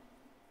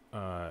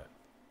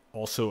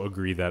also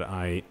agree that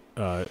I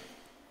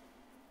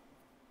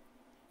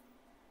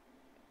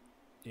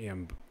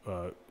am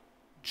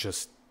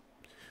just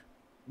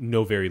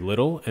know very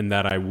little, and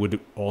that I would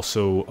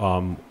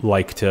also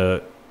like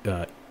to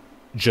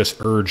just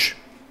urge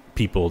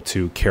people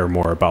to care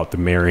more about the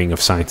marrying of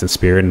science and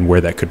spirit and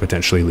where that could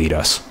potentially lead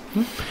us.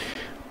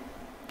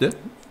 Yeah.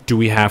 Do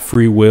we have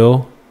free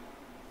will?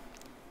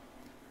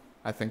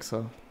 I think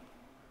so.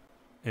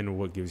 And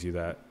what gives you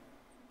that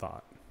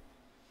thought?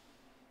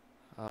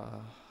 I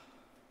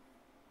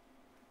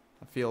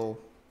feel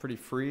pretty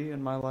free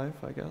in my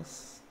life, I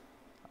guess.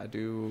 I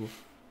do.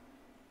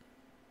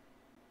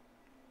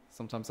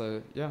 Sometimes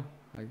I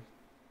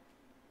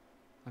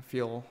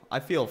feel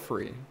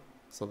free,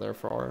 so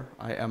therefore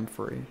I am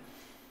free.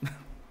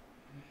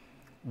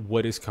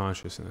 What is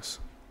consciousness?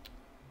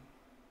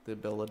 The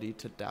ability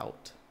to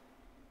doubt.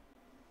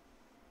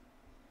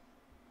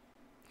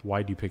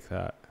 Why do you pick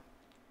that?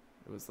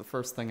 It was the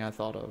first thing I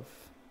thought of,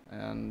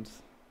 and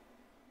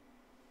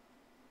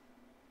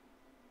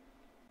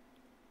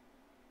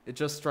it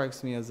just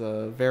strikes me as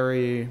a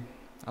very,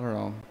 I don't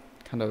know,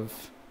 kind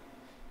of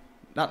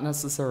not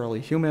necessarily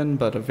human,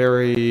 but a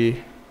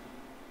very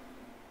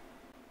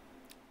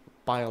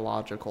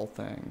biological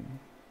thing.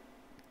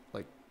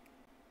 Like,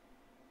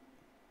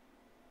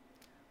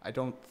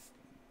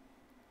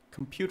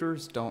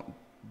 computers don't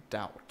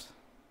doubt,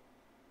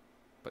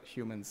 but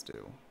humans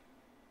do.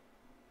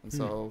 And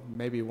so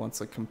maybe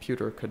once a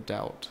computer could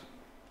doubt,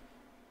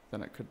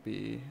 then it could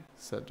be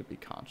said to be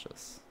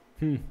conscious.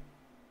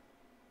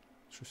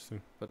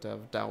 Interesting. But to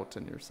have doubt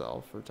in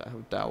yourself, or to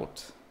have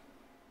doubt,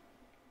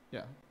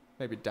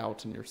 maybe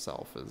doubt in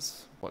yourself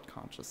is what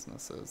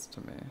consciousness is to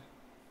me.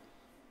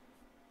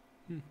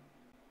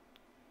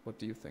 What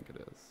do you think it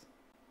is?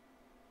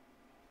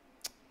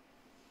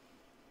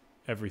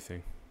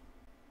 Everything.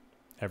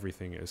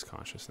 Everything is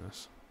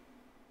consciousness.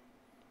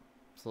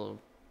 So,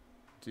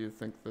 do you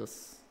think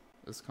this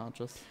is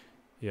conscious?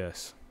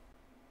 Yes.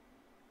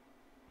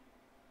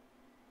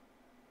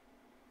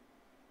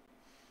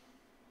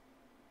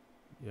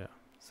 Yeah.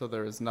 So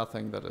there is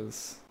nothing that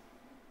is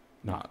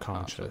Not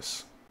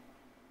conscious.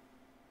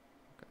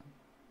 Okay.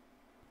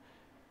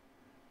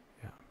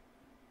 Yeah.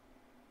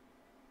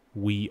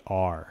 We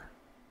are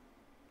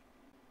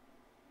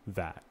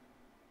that.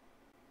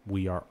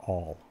 We are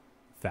all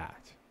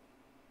that.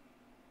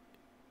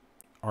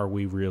 Are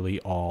we really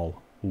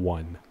all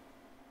one?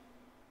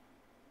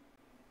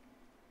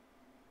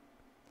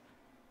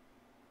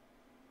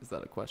 Is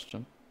that a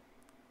question?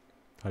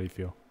 How do you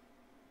feel?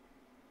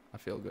 I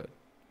feel good.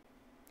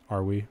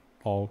 Are we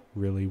all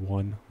really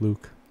one,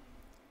 Luke?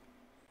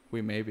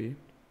 We may be.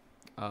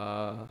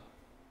 I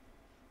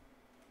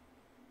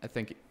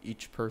think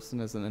each person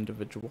is an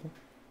individual.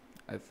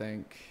 I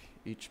think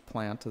each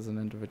plant is an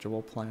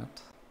individual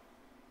plant.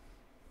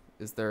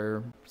 Is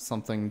there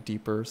something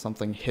deeper,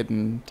 something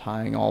hidden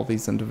tying all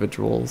these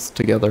individuals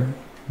together?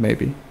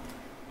 Maybe.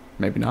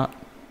 Maybe not.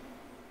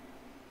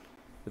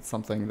 It's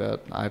something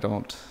that I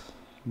don't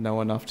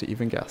know enough to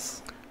even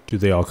guess. Do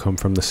they all come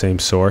from the same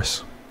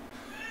source?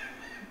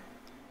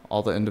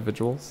 All the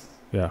individuals?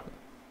 Yeah.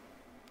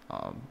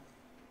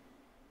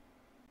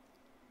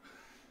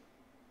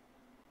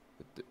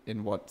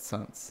 In what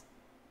sense?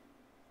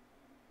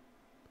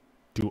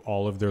 Do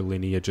all of their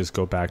lineages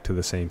go back to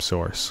the same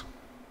source?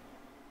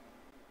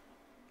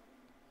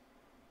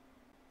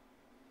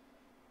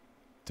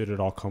 Did it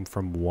all come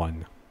from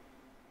one?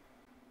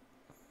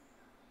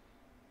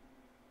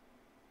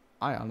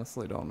 I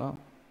honestly don't know.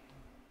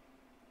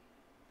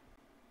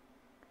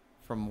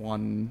 From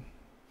one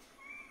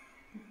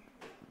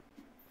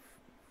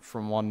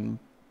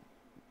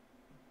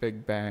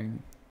Big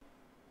Bang.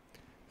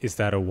 Is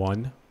that a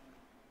one?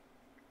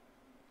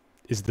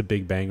 Is the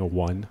Big Bang a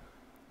one?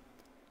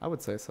 I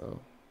would say so.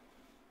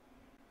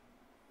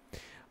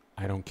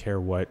 I don't care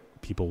what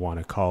people want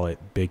to call it.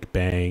 Big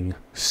Bang,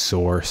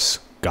 source,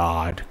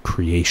 God,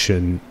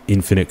 creation,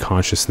 infinite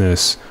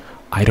consciousness.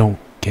 I don't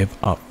give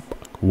up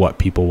what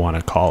people want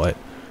to call it.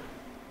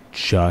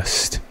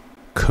 Just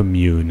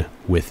commune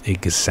with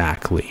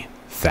exactly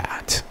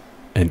that,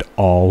 and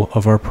all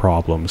of our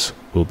problems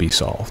will be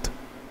solved.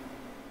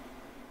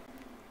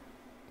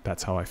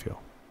 That's how I feel.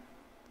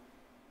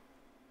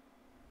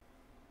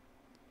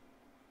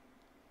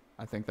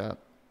 I think that,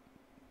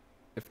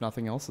 if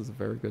nothing else, is a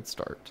very good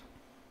start.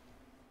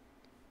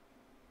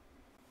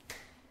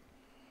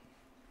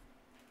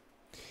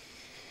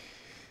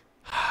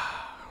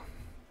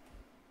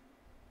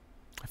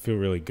 I feel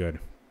really good.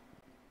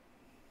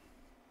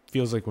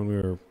 Feels like when we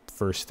were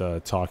first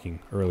talking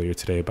earlier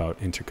today about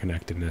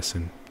interconnectedness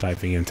and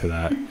diving into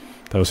that,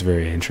 that was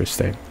very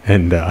interesting.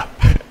 And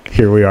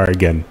here we are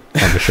again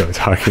on the show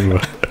talking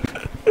about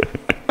it.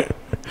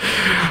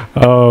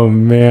 Oh,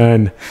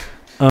 man.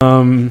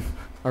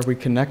 Are we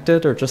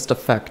connected or just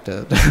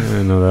affected?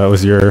 I know that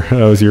was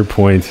your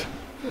point.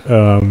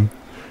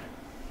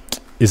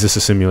 Is this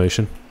a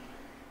simulation?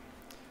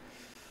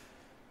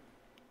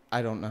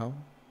 I don't know.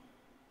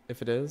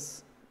 If it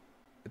is,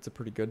 it's a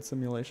pretty good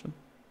simulation.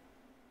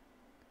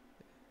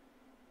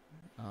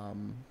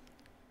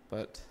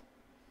 But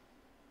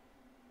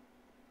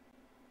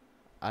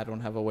I don't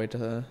have a way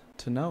to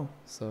know,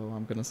 so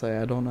I'm going to say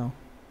I don't know.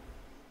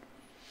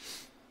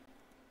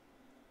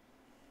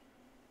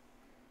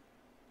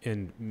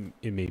 And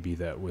it may be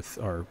that with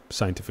our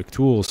scientific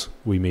tools,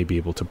 we may be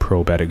able to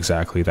probe at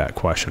exactly that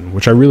question,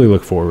 which I really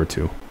look forward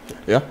to.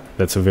 Yeah.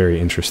 That's a very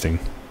interesting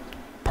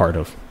part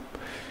of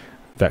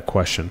that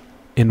question.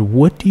 And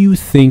what do you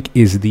think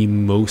is the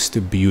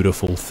most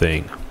beautiful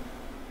thing?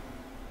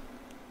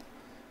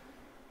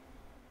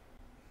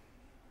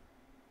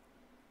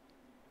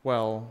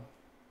 Well,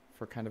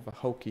 for kind of a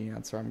hokey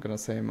answer, I'm going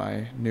to say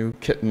my new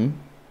kitten,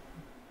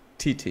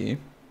 TT,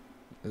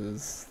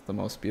 is the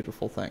most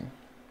beautiful thing.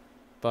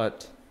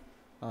 But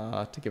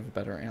to give a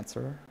better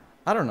answer,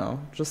 I don't know,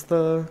 just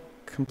the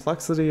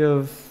complexity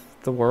of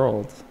the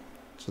world.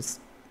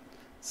 Just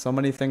so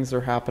many things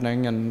are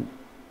happening and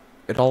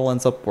it all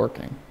ends up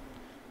working.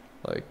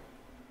 Like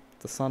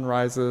the sun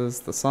rises,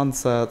 the sun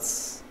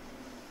sets,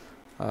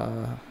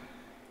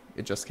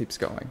 it just keeps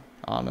going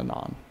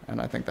on.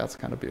 And I think that's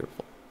kind of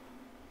beautiful.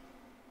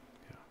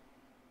 Yeah.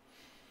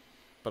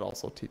 But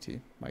also TT,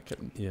 my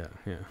kitten. Yeah.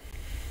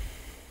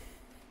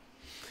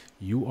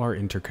 You are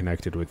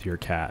interconnected with your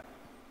cat.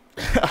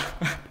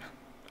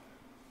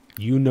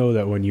 You know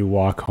that when you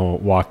walk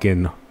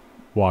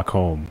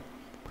home,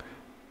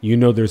 you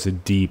know there's a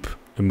deep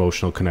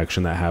emotional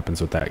connection that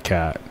happens with that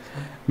cat.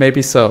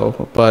 Maybe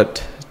so,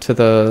 but to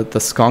the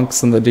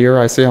skunks and the deer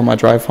I see on my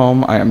drive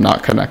home, I am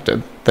not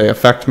connected. They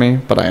affect me,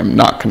 but I am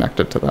not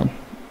connected to them.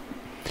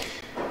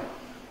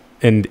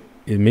 And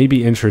it may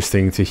be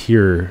interesting to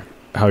hear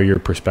how your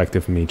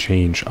perspective may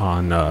change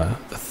on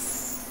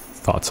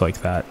thoughts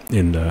like that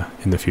in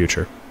the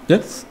future.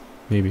 Yes.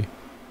 Maybe.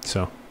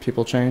 So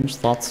People change,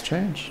 thoughts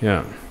change.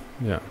 yeah.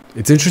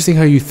 It's interesting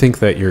how you think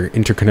that you're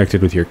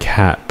interconnected with your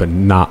cat, but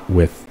not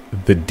with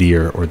the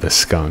deer or the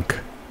skunk.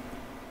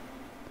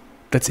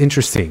 That's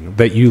interesting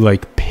that you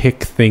like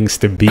pick things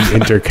to be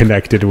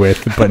interconnected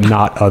with, but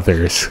not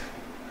others.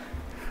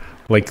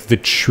 Like the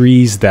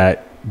trees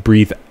that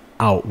breathe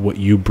out what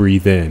you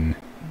breathe in,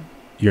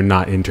 you're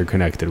not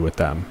interconnected with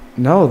them.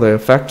 No, they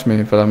affect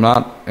me, but I'm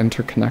not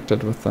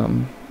interconnected with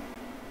them.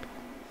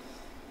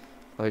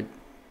 Like,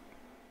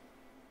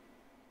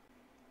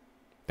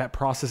 that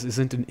process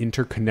isn't an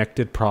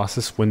interconnected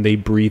process when they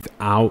breathe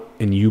out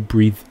and you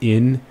breathe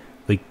in,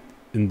 like,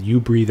 and you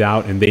breathe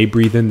out and they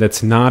breathe in.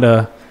 That's not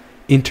a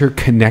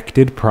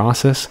interconnected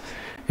process.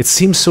 It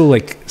seems so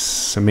like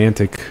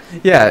semantic.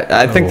 yeah,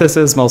 I think this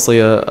is mostly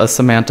a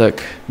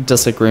semantic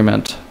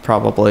disagreement,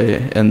 probably,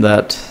 in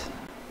that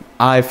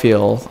I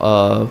feel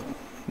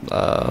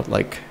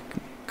like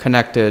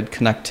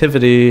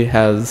connectivity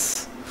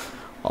has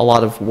a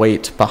lot of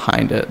weight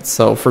behind it.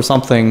 So for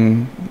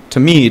something, to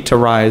me, to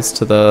rise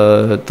to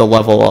the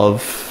level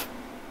of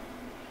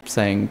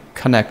saying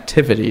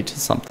connectivity to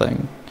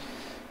something,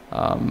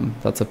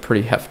 that's a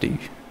pretty hefty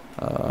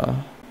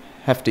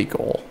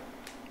goal.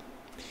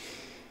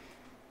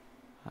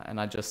 And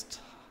I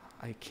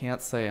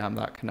can't say I'm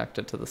not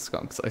connected to the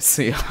skunks I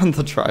see on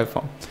the drive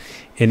home.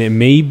 And it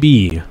may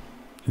be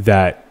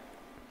that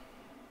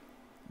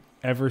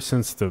ever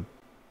since the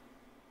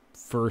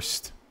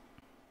first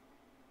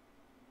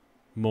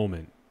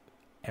moment,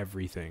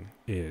 everything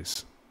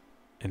is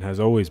and has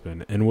always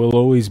been and will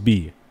always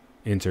be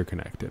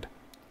interconnected.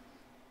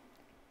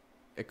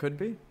 It could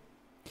be.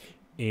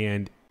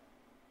 And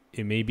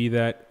it may be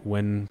that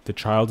when the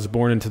child is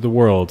born into the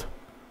world,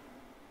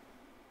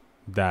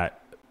 that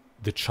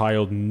the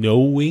child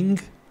knowing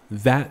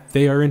that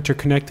they are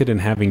interconnected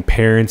and having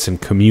parents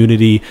and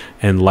community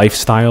and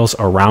lifestyles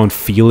around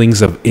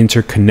feelings of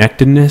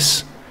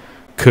interconnectedness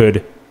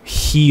could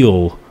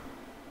heal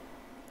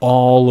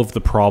all of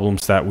the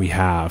problems that we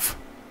have.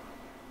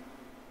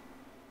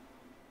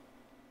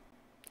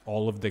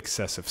 All of the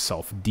excessive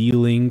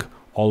self-dealing,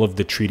 all of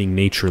the treating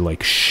nature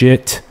like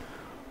shit,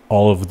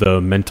 all of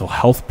the mental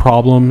health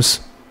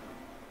problems,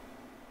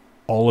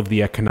 all of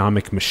the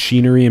economic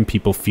machinery and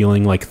people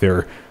feeling like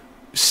they're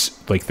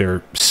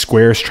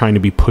squares trying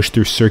to be pushed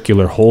through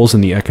circular holes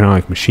in the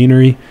economic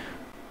machinery.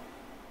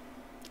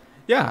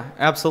 Yeah,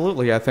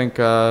 absolutely. I think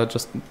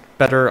just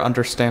better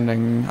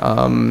understanding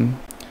kind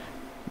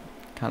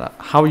of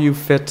how you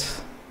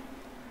fit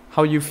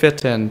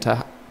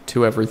into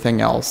to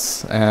everything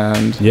else,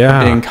 and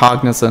being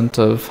cognizant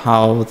of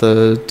how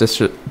the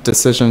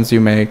decisions you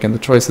make and the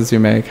choices you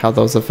make, how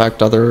those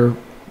affect other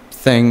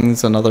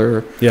things and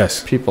other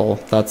people.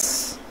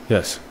 That's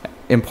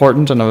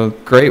important and a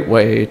great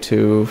way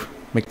to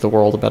make the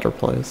world a better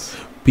place.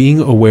 Being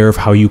aware of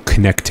how you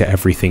connect to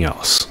everything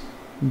else.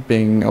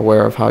 Being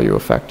aware of how you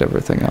affect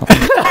everything else.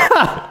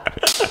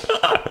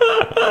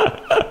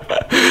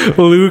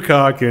 Luke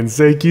Hawkins,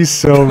 thank you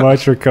so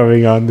much for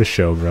coming on the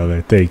show,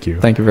 brother. Thank you.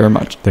 Thank you very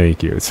much.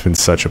 Thank you. It's been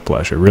such a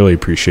pleasure. Really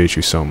appreciate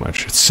you so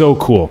much. It's so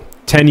cool.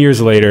 10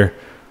 years later,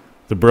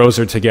 the bros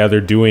are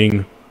together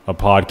doing a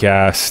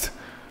podcast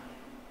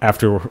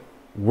after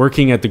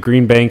working at the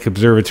Green Bank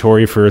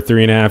Observatory for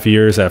 3.5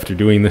 years. After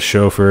doing this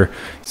show for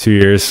 2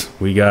 years,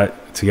 we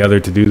got together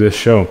to do this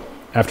show.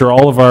 After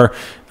all of our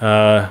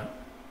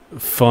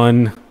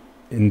fun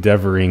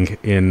endeavoring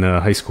in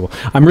high school,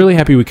 I'm really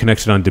happy we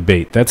connected on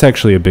debate. That's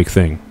actually a big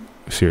thing.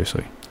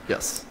 Seriously.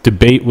 Yes.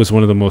 Debate was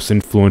one of the most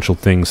influential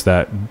things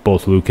that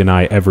both Luke and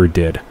I ever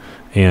did.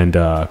 And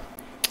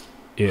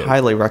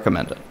highly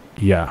recommend it.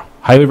 Yeah.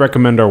 Highly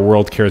recommend. Our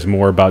world cares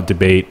more about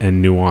debate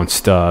and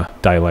nuanced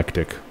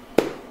dialectic.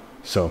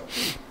 So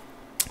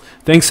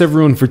thanks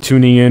everyone for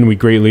tuning in. We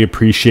greatly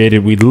appreciate it.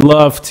 We'd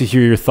love to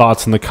hear your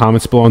thoughts in the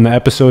comments below on the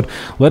episode.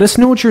 Let us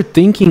know what you're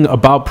thinking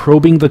about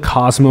probing the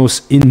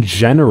cosmos in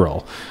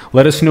general.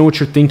 Let us know what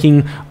you're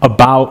thinking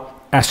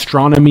about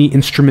astronomy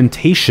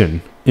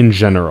instrumentation in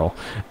general.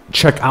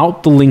 Check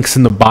out the links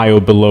in the bio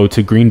below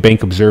to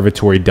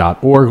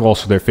greenbankobservatory.org,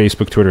 also their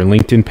Facebook, Twitter, and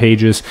LinkedIn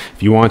pages.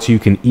 If you want to, you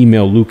can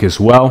email Luke as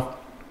well.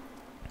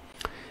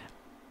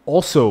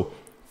 Also,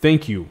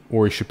 thank you,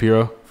 Ori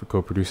Shapiro, for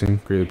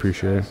co-producing. Greatly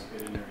appreciate it.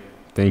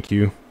 Thank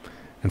you.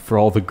 And for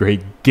all the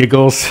great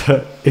giggles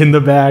in the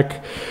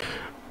back.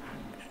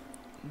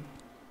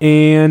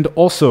 And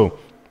also,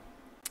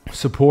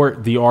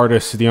 support the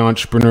artists, the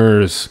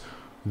entrepreneurs,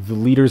 the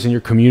leaders in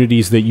your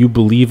communities that you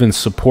believe in.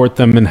 Support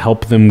them and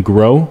help them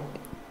grow.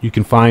 You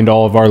can find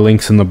all of our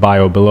links in the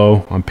bio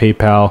below on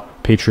PayPal,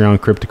 Patreon,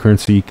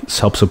 cryptocurrency.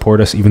 Help support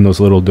us. Even those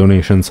little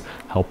donations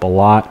help a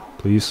lot,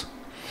 please.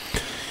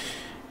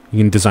 You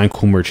can design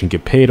cool merch and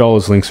get paid. All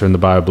those links are in the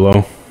bio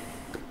below.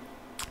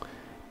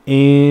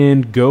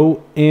 And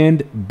go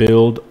and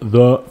build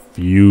the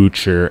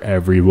future,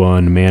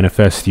 everyone.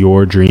 Manifest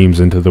your dreams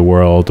into the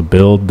world.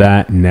 Build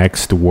that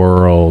next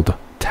world.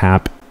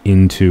 Tap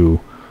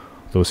into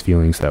those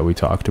feelings that we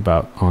talked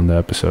about on the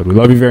episode. We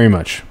love you very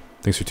much.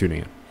 Thanks for tuning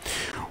in.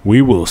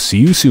 We will see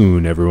you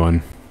soon,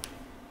 everyone.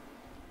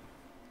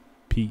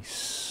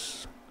 Peace.